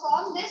you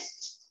perform this,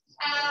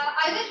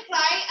 I will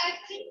try. I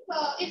think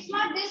if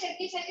not this, at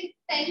least I can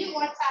tell you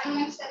what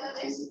parallax error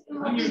is.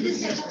 What is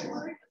this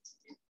error?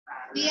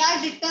 We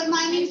are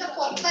determining the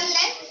focal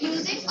length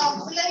using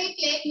auxiliary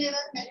plane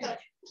mirror method.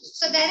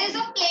 So there is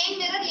a plane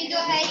mirror. ये जो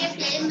है ये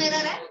plane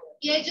mirror है.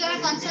 ये जो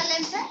है कौन सा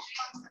लेंस है?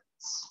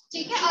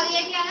 ठीक है. और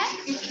ये क्या है?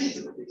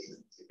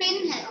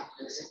 पिन है.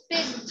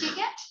 पिन. ठीक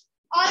है.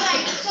 All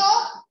right, so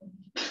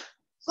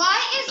why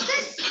is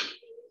this?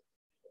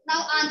 Now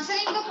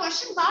answering the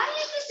question, why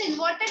is this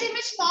inverted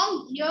image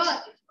formed here?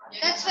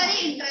 That's very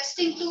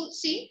interesting to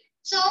see.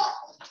 So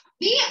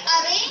we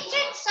arrange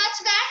it such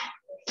that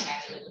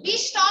we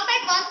stop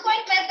at one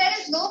point where there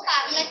is no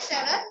parallax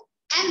error,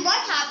 and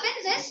what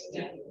happens is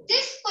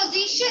this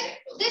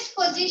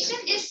position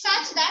is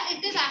such that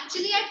it is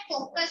actually at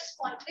focus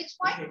point. Which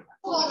point?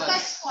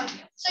 Focus point.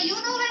 So you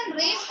know when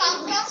rays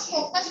come from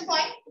focus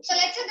point, so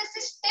let's say this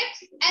is tip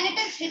and it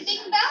is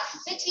hitting the,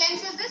 which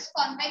lens is this?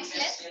 Convex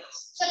lens.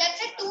 So let's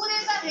say two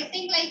rays are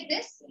hitting like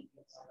this.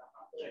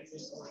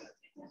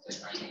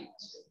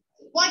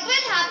 What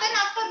will happen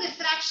after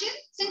refraction?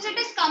 Since it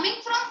is coming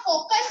from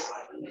focus,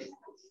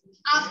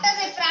 after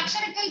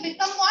refraction it will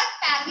become what?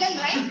 Parallel,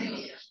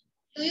 right?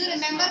 Do you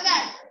remember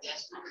that?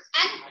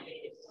 And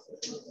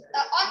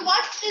on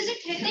what is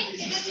it hitting?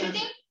 It is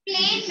hitting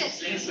plane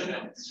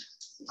mirror.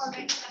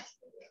 Alright.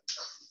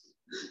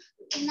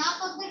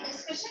 Enough of the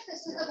discussion.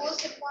 This is the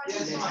most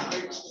important part.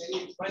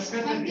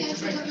 I'm here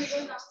for the video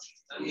now.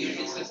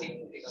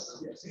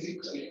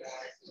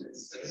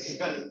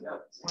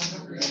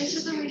 Finish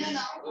the video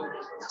now.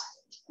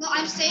 No,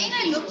 I'm saying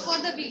I look for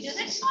the video.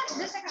 That's not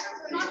this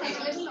not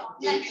available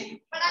online,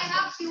 but I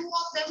have few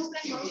of them who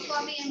can work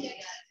for me and they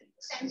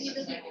send me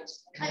the videos.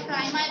 I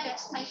try my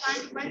best. I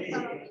can't but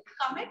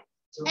commit.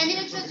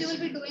 Anyway, so you will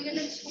be doing it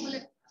in school.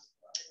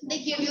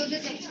 They give you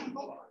this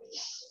example.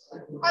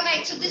 All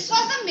right. So this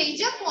was the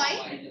major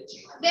point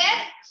where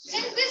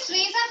since these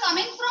rays are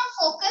coming from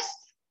focus,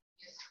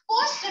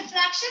 post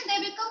refraction they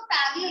become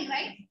parallel,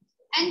 right?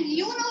 And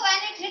you know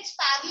when it hits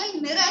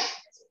parallel mirror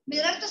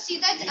तो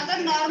सीधा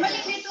अगर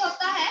normally hit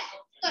होता है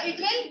तो it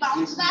will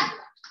bounce back.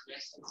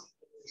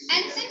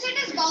 And since it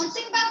is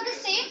bouncing back the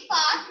same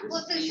path, वो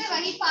फिर से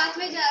वही path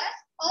में जा रहा है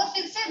और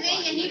फिर से रे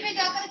यहीं पे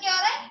जाकर क्या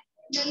हो रहा है?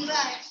 मिल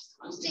रहा है.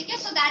 ठीक है.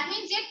 So that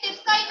means ये टिप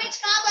का इमेज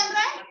कहाँ बन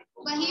रहा है?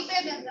 वहीं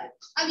पे बन रहा है.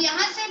 अब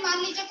यहाँ से मान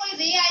लीजिए कोई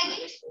रे आएगी,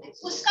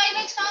 उसका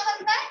इमेज कहाँ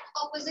बनता है?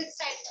 ऑपोजिट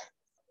साइड पर.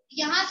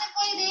 यहाँ से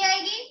कोई रे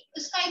आएगी,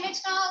 उसका इमेज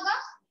कहाँ होगा?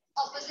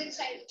 Opposite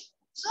side.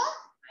 So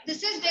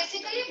this is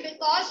basically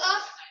because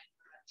of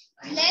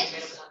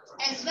lens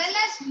as well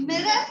as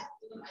mirror.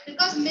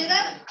 Because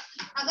mirror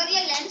अगर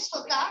ये लेंस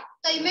होता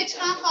तो इमेज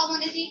कहाँ फॉर्म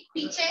होनी थी?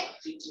 पीछे.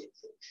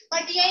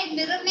 बट ये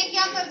मिरर ने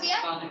क्या कर दिया?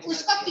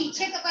 उसका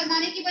पीछे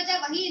बनाने की बजाय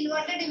वही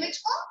इन्वर्टेड इमेज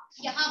को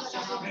यहाँ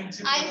बना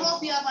दिया. I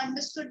hope you have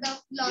understood the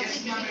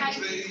logic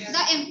behind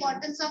the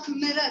importance of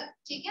mirror.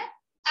 ठीक है.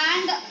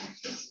 And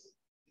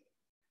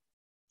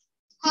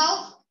how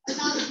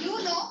now you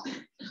know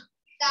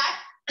that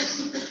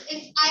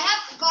if I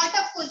have got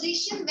a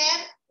position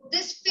where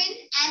this pin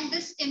and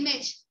this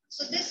image,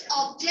 so this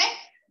object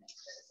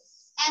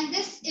and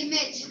this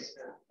image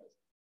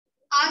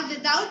are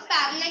without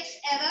parallax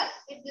error,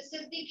 if this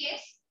is the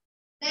case,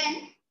 then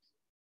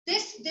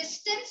this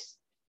distance,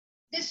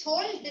 this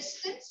whole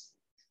distance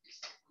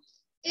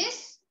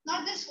is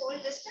not this whole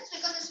distance,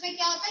 because इसमें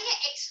क्या होता है, ये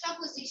extra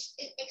position,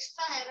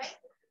 extra है, right?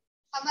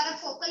 हमारा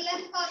focal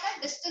length का होता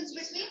है distance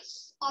between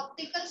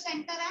optical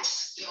center and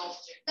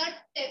the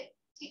tip,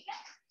 ठीक है?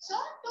 So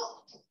to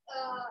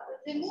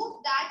remove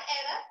that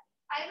error,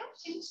 I don't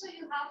think so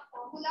you have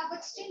formula,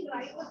 but still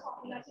write the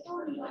formula. You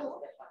don't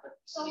know.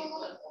 So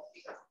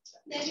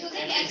they're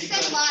using x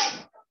and y.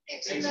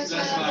 X plus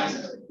y.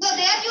 No,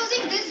 they are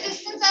using this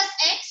distance as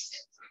x.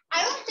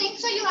 I don't think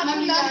so you have to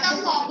learn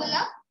the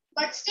formula,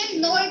 but still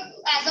know it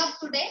as of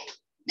today.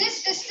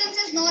 This distance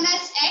is known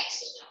as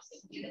x,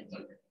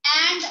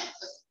 and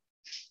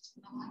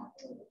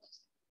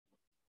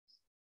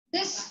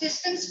this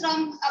distance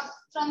from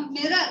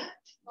mirror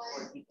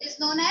is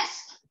known as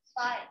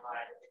y.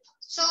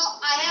 So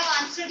I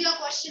have answered your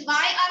question.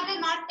 Why are they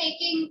not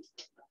taking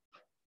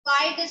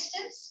y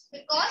distance?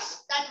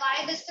 Because that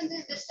y distance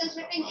is distance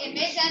between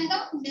image and the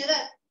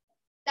mirror.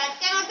 That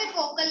cannot be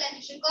focal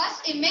length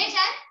because image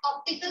and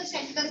optical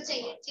center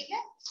चाहिए, ठीक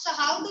है? So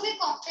how do we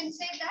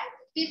compensate that?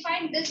 We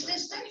find this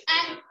distance,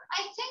 and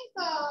I think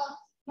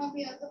no,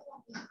 we have the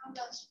formula.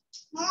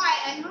 No,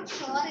 I'm not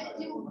sure if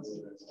you.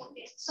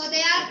 Okay, so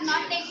they are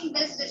not taking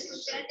this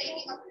distance; they are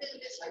taking up till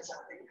this distance.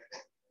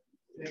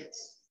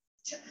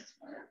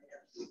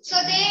 So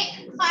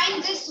they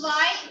find this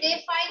y,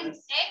 they find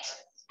x,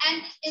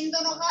 and इन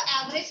दोनों का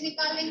average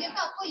निकालेंगे तो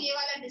आपको ये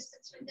वाला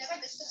distance मिल जाएगा,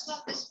 distance from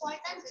this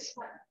point and this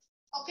point.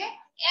 Okay,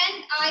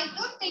 and I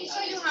don't think so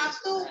you have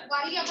to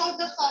worry about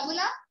the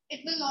formula.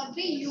 It will not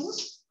be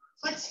used,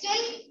 but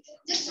still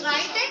just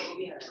write it.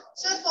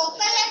 So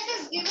focal length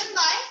is given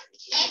by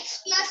x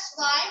plus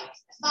y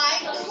by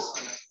 2.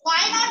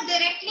 Why not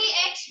directly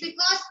x?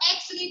 Because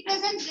x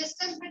represents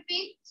distance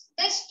between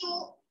this two,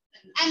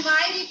 and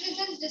y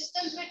represents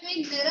distance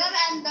between mirror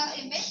and the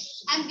image,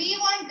 and we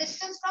want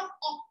distance from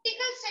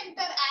optical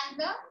center and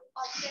the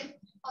object.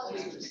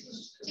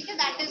 Okay,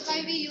 that is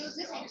why we use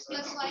this x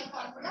plus y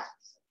formula.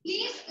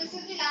 Please, this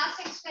is the last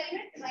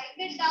experiment. Write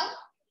it down.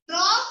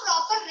 Draw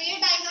proper ray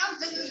diagram.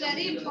 This is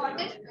very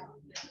important.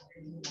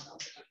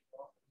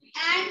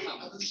 And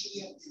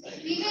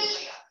we will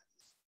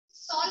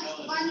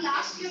solve one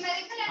last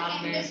numerical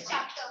and end this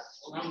chapter.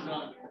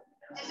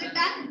 Is it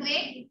done?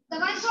 Great. The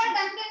ones who are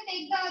done can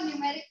take the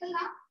numerical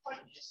now.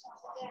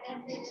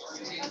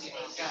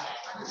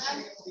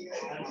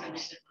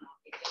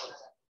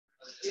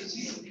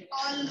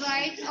 All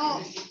right.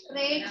 Oh,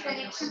 great.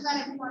 Directions are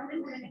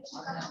important.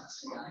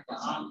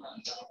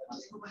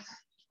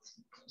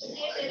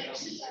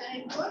 Directions are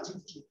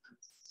important.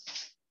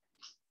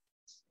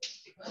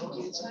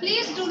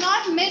 Please do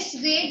not miss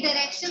great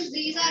directions.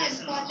 These are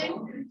important.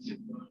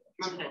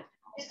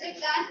 Is it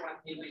done?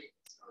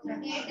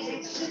 Great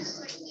directions.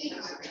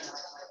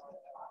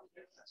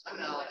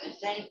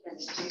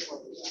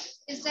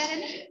 Is there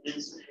any?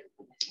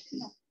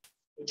 No.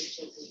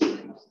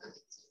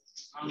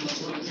 I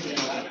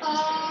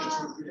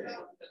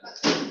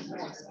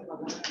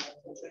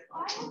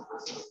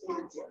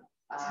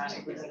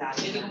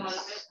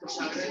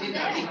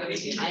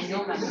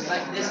know, but this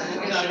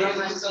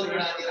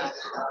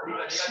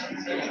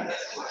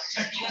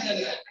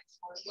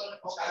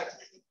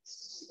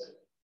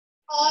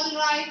all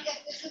right, if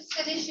this is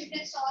finished, you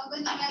can solve the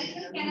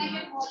numerical. Can I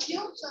get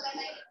volume so that I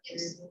can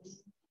give?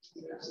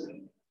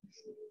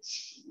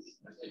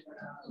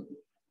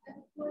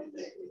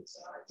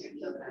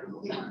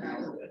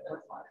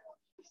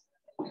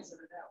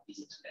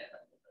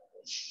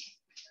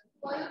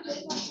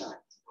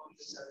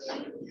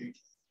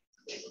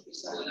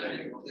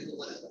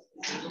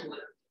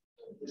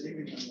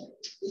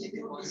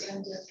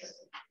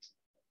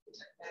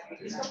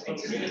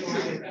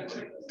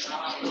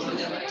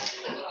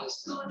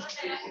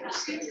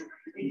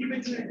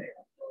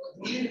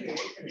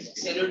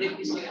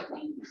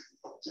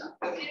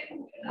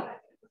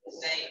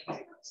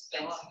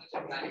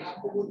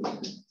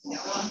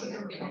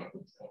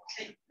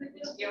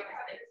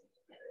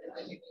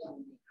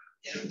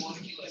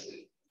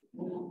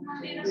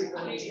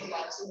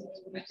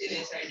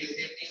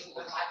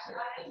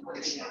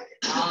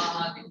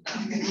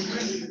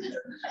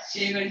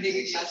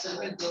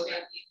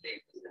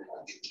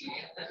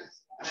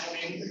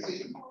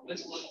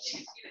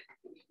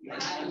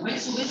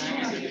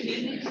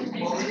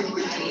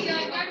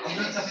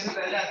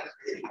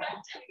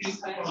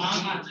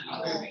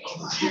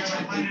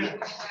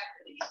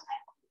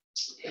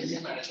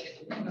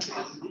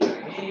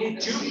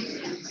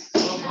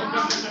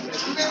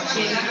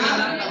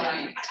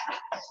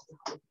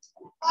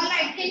 All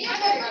right, can you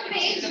go to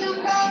page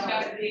number 95?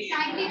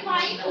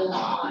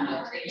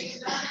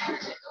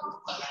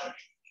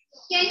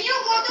 Can you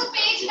go to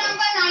page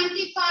number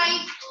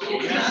 95?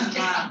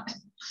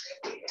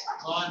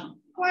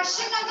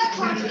 Question number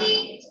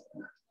 30.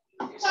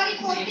 Sorry,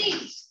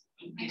 40.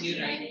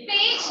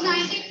 Page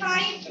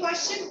 95,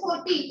 question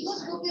 14.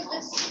 Whose book is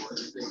this?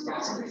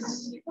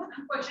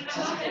 Question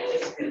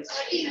number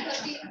 13.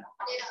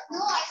 No,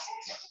 I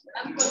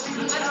said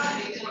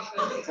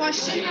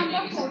question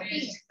number 14.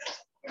 Is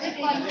it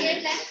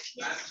concave length?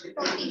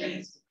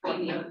 14.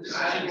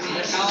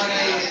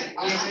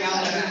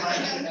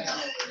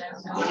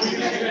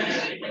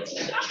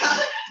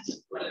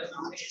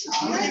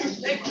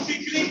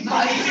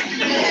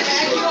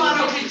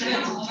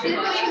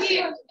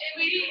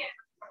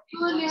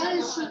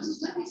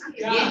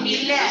 ये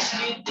नीले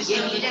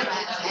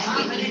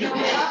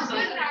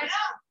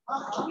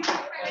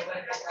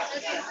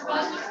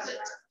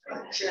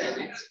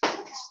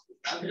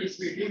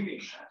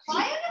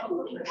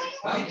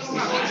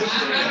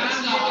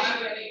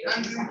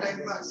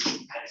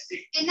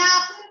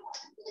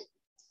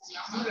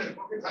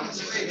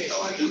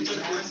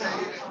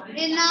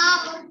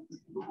Enough.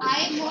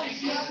 I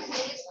moved your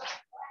place.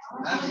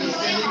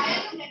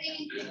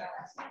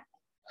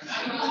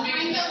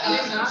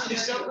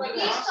 Please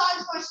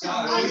solve question.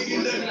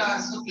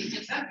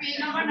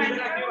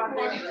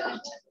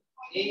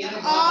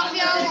 Off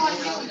your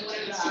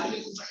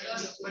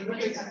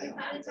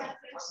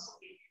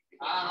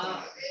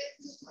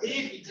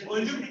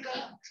volume.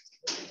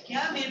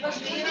 क्या मेरे पास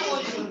नहीं है ना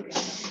volume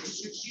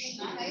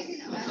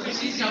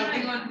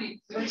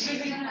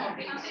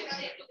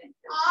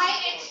I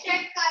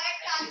expect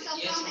correct answer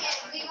from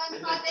everyone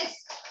for this.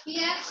 We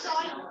have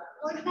solved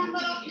good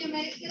number of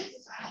numericals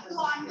to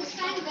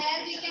understand where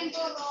we can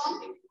go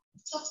wrong.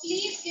 So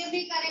please give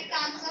me correct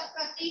answer.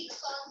 Pratik,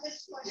 solve this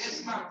question.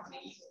 Yes, ma'am.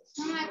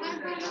 I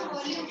can't find the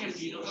volume. Is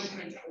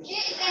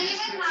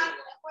anyone have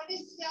what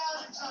is your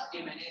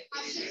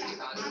Harshita?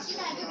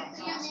 Harshita, have you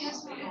written your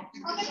names?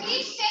 Okay,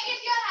 please check if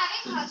you are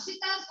having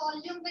Harshita's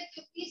volume with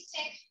you. Please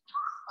check.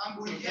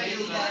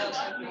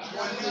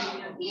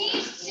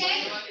 Please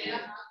check.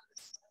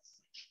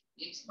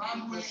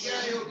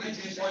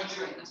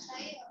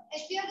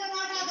 If you do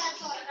not have,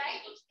 that's all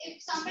right.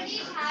 If somebody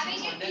is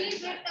having it,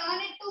 please return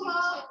it to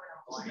her.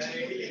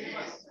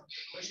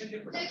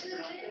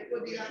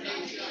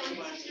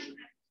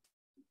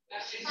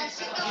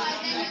 Harshita, why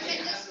then you can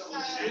just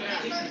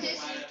refer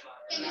this.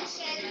 Can you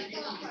share it to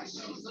the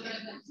question?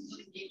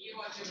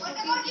 What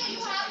about you?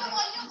 You have the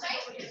volume,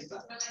 right?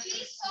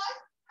 Please solve.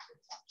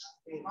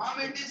 Mom,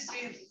 it is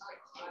same.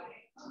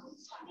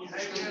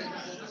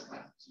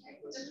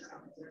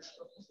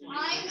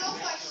 I know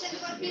question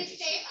for this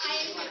state. I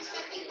am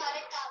expecting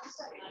correct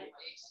answer.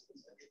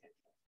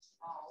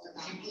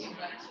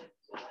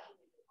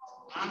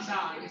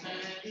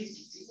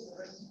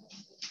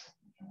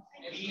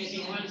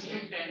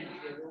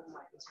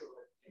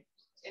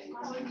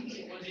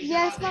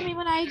 Yes, ma'am.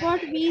 Even I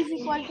got V is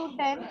equal to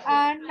 10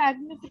 and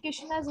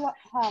magnification as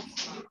half.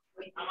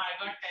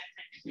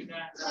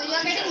 So you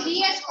are getting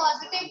V as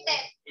positive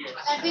 10.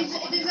 That means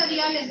it is a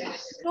real number.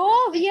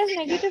 No, V is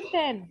negative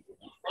 10.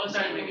 So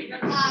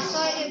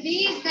V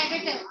is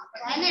negative.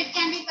 And it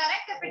can be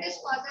correct if it is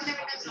positive.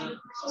 It is not.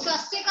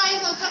 Swastika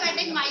is also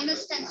getting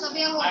minus 10. So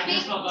we are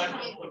hoping.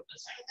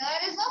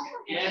 There is also.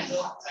 Yes.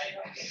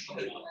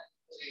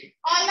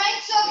 All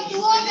right. So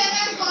two of them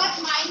have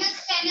got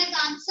minus 10 as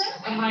answer.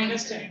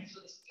 Minus 10.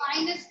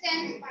 Minus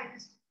 10.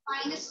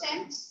 Minus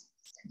 10.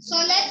 So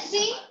let's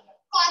see.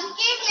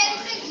 Concave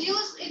lens is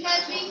used, it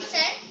has been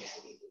said.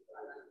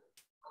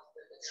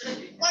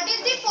 What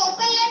is the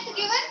focal length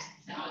given?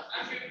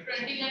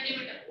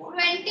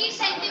 20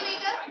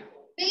 centimeter.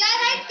 Will I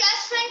write plus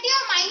 20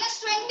 or minus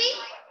 20?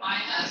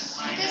 Minus.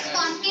 It is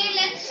concave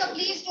lens, so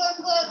please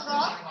don't go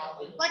wrong.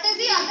 What is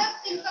the other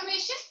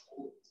information?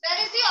 Where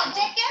is the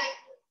object here?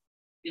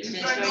 In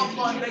front of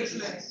convex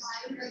lens.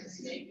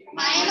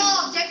 I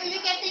know object will be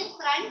kept in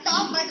front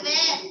of, but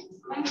where?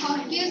 In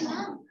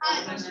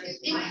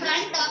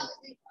front of.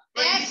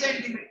 20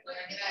 centimeter.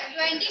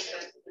 20.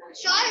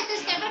 Sure, it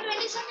is kept at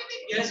 20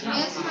 centimeter. Yes, ma'am.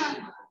 Yes,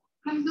 ma'am.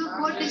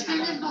 What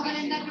distance is lower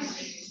in that?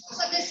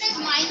 So this is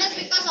minus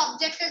because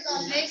object is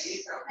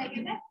always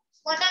negative.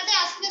 What are they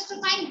asking us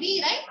to find?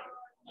 B, right?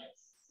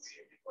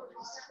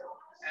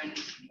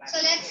 So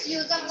let's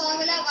use the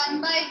formula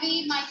 1 by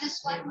V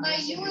minus 1 by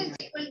U is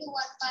equal to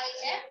 1 by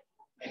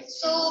F.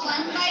 So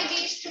 1 by V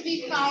is to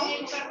be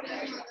found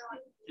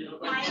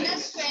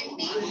minus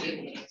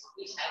 20.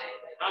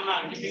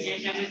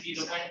 Magnification is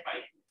 0.5.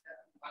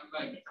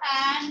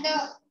 And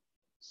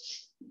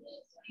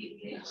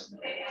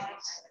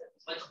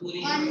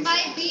 1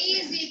 by V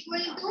is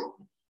equal to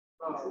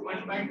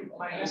 1 by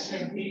minus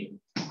 20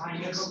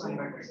 minus 1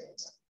 by 20.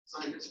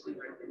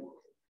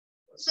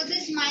 so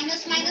this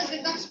minus minus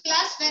becomes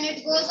plus. When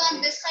it goes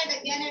on this side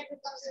again, it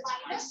becomes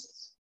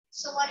minus.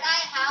 So what I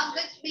have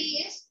with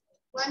V is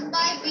 1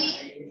 by V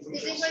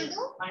is equal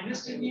to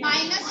minus 1 by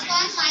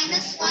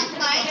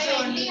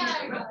 20.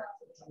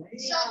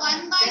 So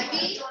 1 by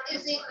V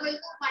is equal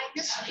to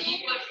minus 2.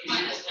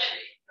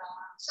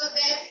 So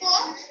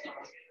therefore,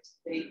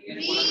 V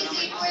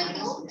is equal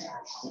to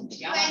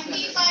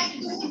 20 by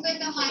 2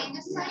 with a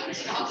minus sign.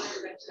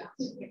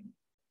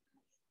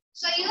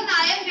 So even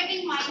I am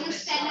getting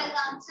minus 10 as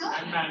answer.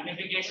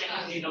 magnification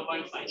is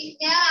 0.5.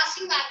 They are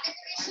asking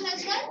magnification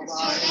as well.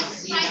 So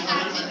let's find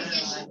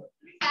magnification.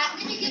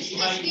 Magnification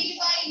is V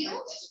by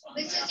U,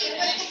 which is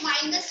equal to -10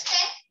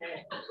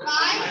 by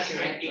Minus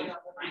 20. -20,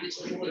 which is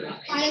equal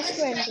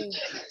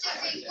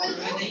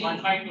to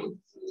 1/2.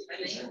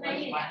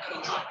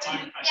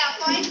 yeah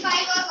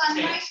 0.5 or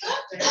 1/2.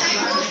 That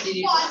is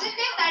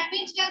positive. That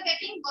means we are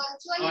getting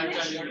virtual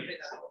units.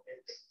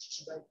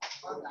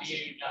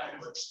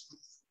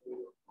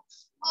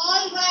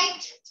 All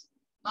right.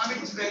 Ma'am,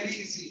 it's very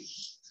easy.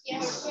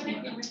 Yes. I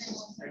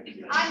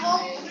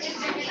hope it's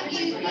really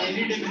easy.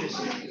 Highly diminished.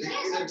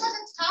 Yes, of course,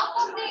 it's half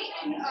of the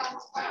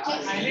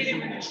Highly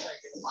diminished.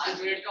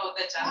 5 minute का होता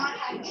है not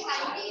highly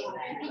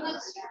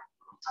diminished.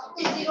 Up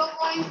to 0.0.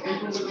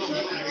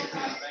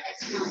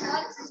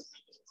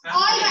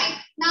 All right.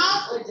 Now,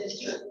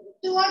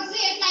 towards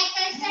the end, like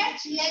I said,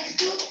 let's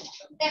do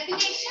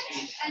definition,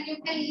 and you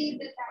can leave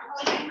with that.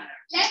 All right.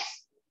 Let's.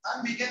 And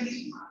we can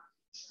leave.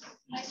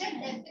 I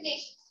said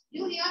definition.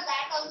 You hear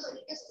that also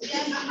because we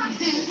are.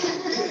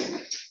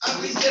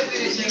 अब इस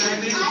definition I am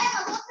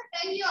about to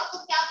tell you आपको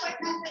क्या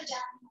पढ़ना है फिर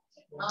जान.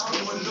 हाँ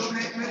बोल दो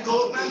मैं दो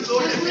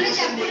पूरे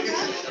definition बोल चैप्टर के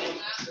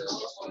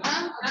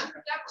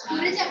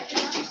पूरे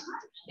चैप्टर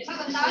मैं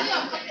बता रही हूँ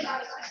आपको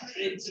फिलहाल.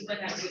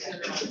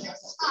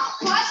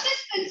 First is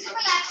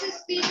principal axis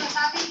speed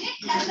बता देंगे.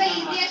 That's the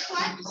easiest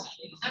one.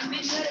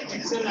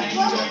 It's a line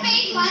Go to joining.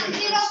 page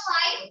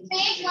 105.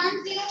 Page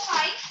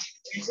 105.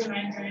 It's a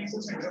line joining to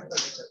center of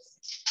curvature.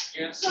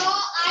 So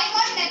I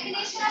got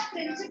definition of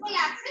principal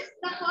axis.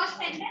 The first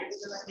sentence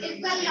is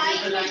the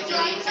line which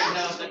joins the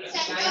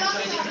center of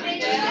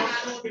curvature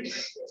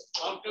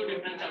Up to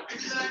different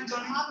surfaces.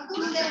 up to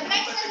different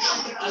surfaces of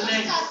that.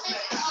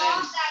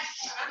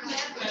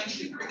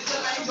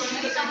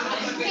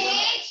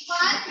 Page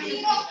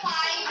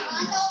 105,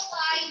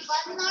 105,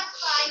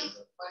 105.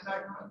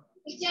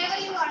 Whichever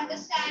you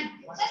understand.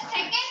 The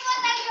second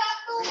one that you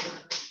have to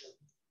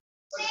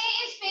say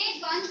is page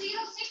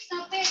 106.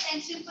 Now pay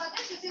attention for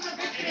this. This is a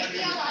bit tricky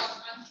one.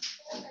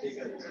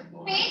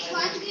 Page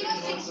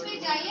 106 पे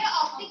जाइए.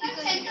 Optical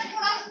center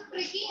थोड़ा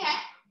tricky है.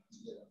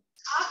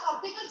 आप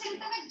optical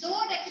center में दो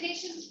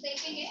definitions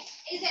देखेंगे.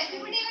 Is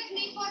everybody with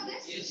me for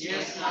this?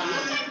 Yes,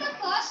 Look at the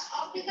first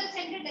optical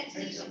center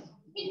definition.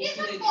 It is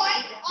a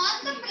point on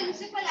the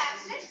principal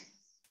axis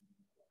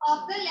of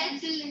the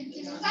lens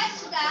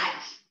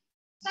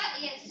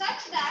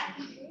such that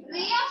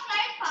ray of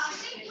light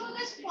passing through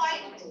this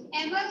point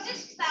emerges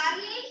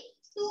parallel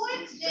to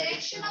its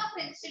direction of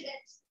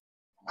incidence.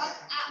 अब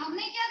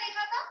हमने क्या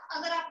देखा था?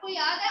 अगर आपको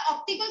याद है,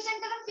 optical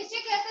centre हम किसे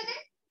कहते थे?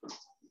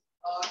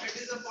 It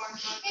is a point.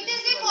 It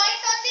is the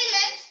point on the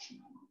lens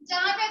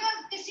जहाँ पे अगर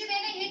किसी ने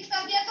हिट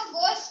कर दिया तो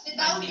goes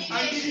without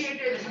deviation.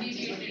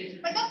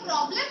 But the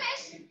problem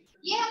is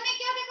ये हमने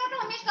क्या देखा था?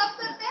 हम ये कब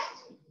करते हैं?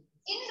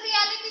 In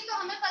reality तो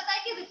हमें पता है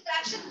कि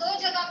रिफ्रैक्शन दो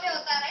जगह पे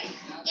होता है, राइट?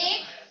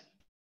 एक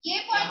ये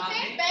पॉइंट पे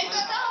बेंड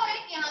होता है और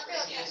एक यहाँ पे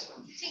होता है,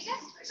 ठीक है?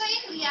 So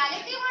in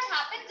reality what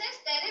happens is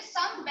there is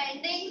some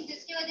bending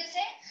जिसकी वजह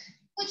से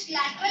कुछ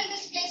lateral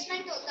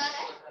displacement होता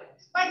है.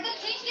 But the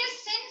thing is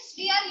since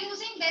we are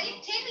using very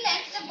thin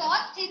lens, तो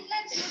बहुत thin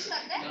lens use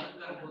करते हैं,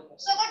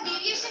 so वो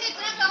deviation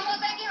इतना कम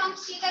होता है कि हम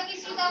सीधा की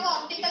सीधा वो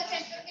optical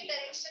center की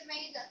direction में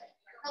ही जाते हैं.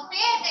 Now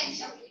pay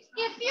attention.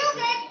 If you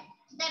get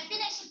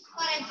definition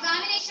for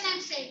examination,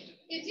 I'm saying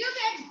if you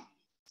get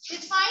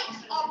defined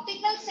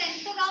optical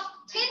center of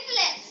thin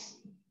lens,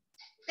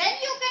 then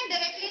you can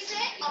directly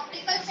say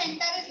optical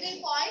center is the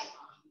point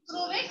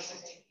through which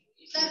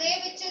the ray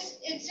which is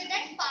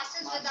incident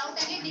passes without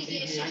any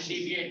deviation.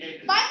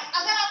 But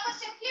अगर आपको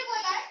simply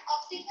बोला है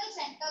optical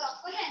center of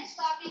a lens,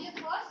 तो आप ये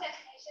first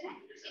definition है,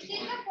 it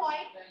is a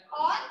point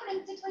on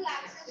principal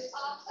axis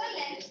of the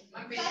lens.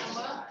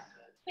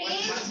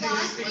 Page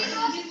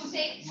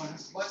 106.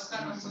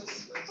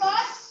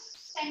 First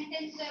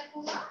sentence है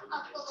पूरा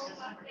आपको वो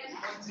बात करना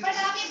है. But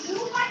आप ये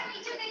blue part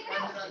नीचे देख रहे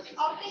हो,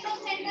 optical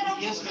center of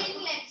thin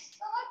lens.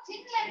 तो वो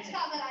thin lens का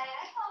अगर आया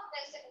है तो आप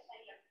वैसे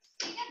बताइए,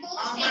 ठीक है?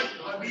 दोनों same.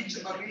 अभी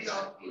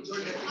आप जो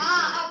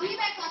हाँ, अभी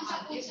मैं कौन सा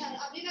पूछा?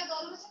 अभी मैं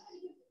दोनों से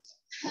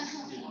तो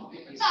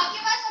आपके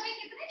पास अभी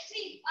कितने?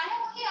 3. I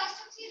have only asked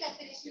you 3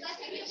 definitions. I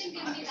think you can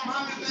give me that.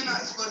 Ma'am, you can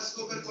ask first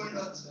focal point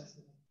also.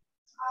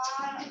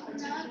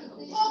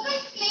 Focal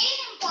plane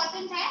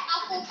important है.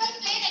 आप फोकल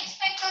प्लेन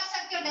एक्सपेक्ट कर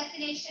सकते हो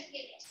डेफिनेशन के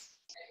लिए.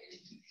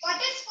 व्हाट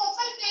इज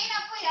फोकल प्लेन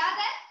आपको याद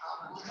है?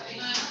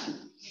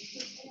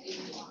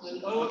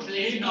 Oh,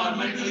 plane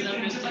normal to the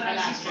principal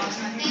axis.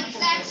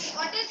 Exactly.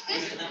 What is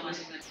this?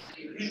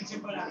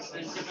 Principal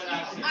axis.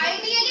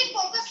 Ideally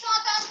focus कहाँ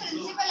होता है?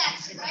 Principal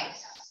axis, right?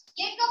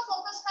 ये कब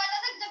फोकस कहा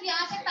जाता है? जब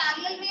यहाँ से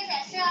पैरेलल रेज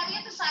ऐसे आ रही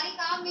है तो सारी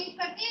कहाँ मीट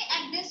करती है?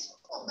 At this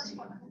focus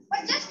point.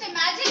 But just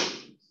imagine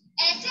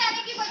ऐसे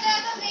आने की बजाय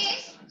अगर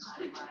raise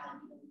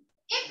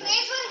if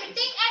rays were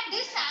hitting at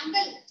this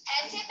angle,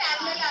 ऐसे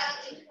पैरेलल आ रही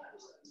थी,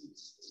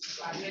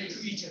 Parallel to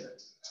each other.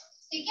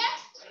 ठीक है?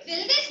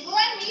 Will this go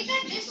and meet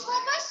at this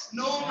focus?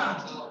 No, ma'am.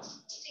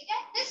 ठीक है?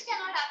 This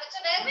cannot happen. So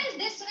where will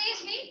this rays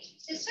meet?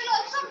 This will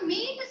also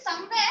meet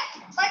somewhere,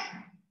 but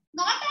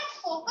not at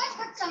focus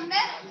but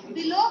somewhere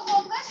below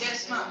focus.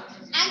 Yes, ma'am.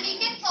 And we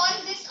can call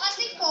this on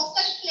the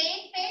focal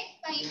plane पे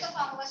कहीं तो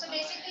काम होगा. So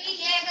basically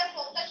ये अगर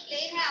focal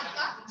plane है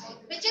आपका,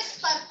 which is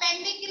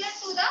perpendicular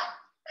to the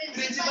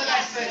principal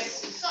axis.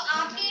 So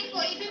आपके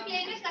कोई भी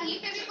plane में कहीं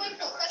पे भी कोई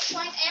focus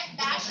point F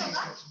dash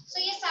होगा. So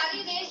ये सारी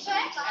rays जो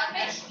है कहाँ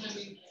पे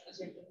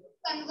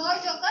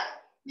converge होकर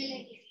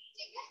मिलेगी.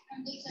 ठीक है? हम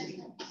देख सकते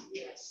हैं.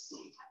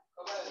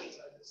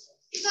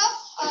 So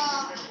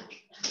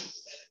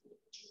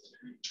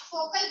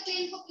फोकल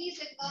प्लेन को प्लीज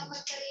इग्नोर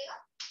मत करिएगा.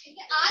 ठीक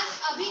है? आज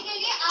अभी के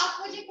लिए आप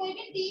मुझे कोई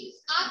भी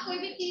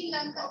तीन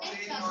लर्न करते हैं.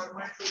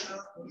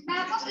 मैं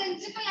आपको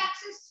प्रिंसिपल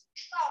एक्सिस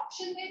का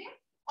ऑप्शन दे रही हूँ,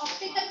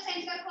 ऑप्टिकल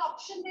सेंटर का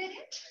ऑप्शन दे रही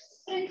हूँ,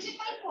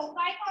 प्रिंसिपल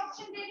फोकाई का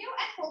ऑप्शन दे रही हूँ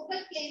और फोकल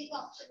प्लेन का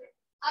ऑप्शन दे रही हूँ.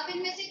 आप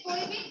इनमें से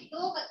कोई भी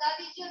दो बता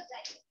दीजिए और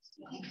जाइए.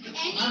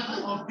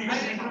 ऑप्टिकल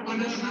सेंटर को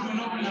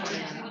दोनों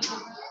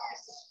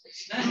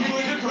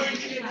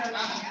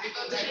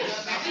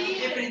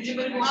ये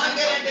principal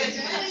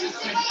axis,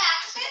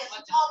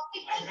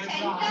 optical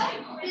centre,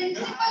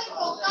 principal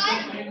foci,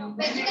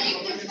 basically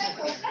principal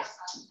focus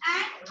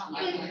and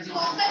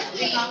focal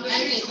plane.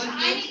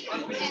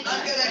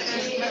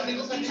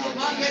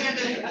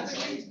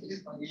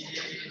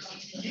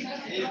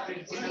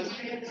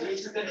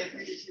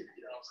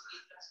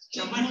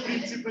 Chaman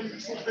principal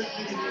focal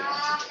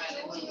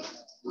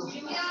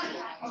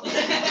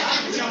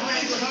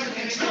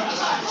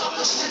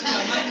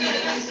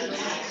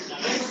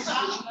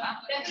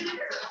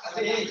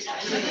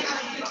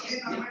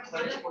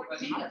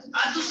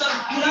तू सब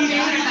पूरा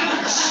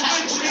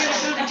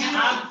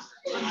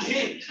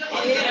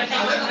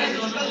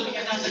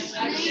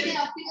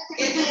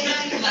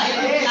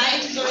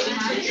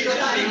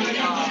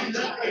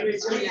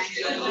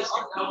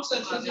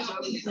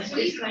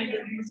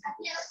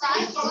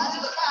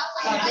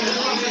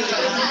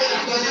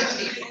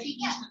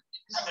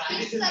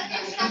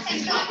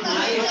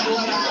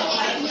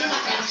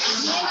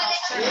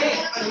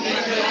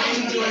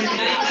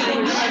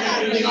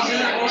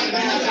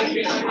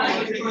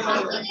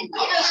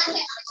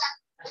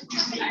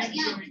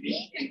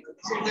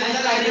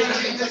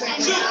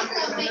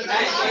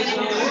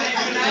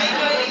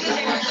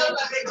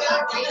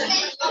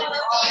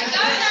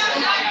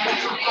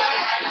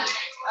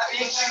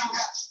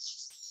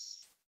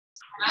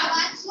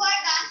Once you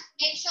are done,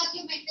 make sure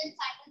you maintain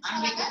silence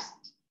for others.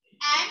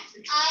 And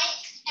I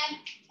am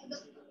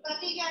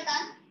Pratik, you are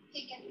done.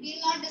 ठीक है. We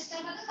will not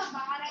disturb others. अब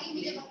बाहर आइए,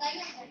 मुझे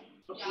बताइए.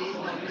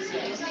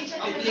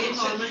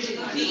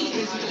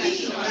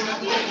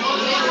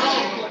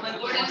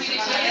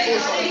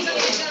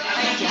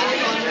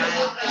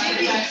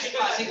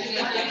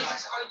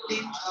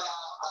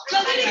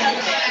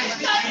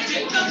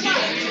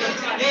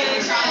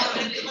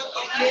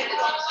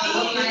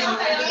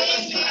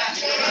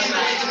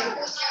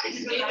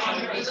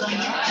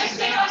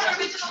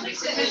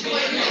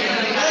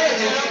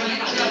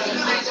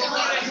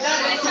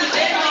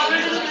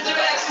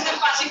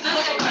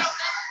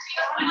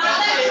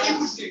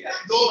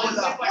 दो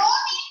बोला.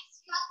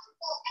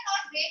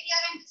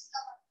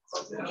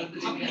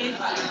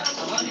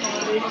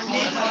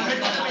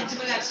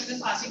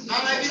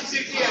 I will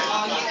sit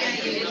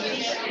here.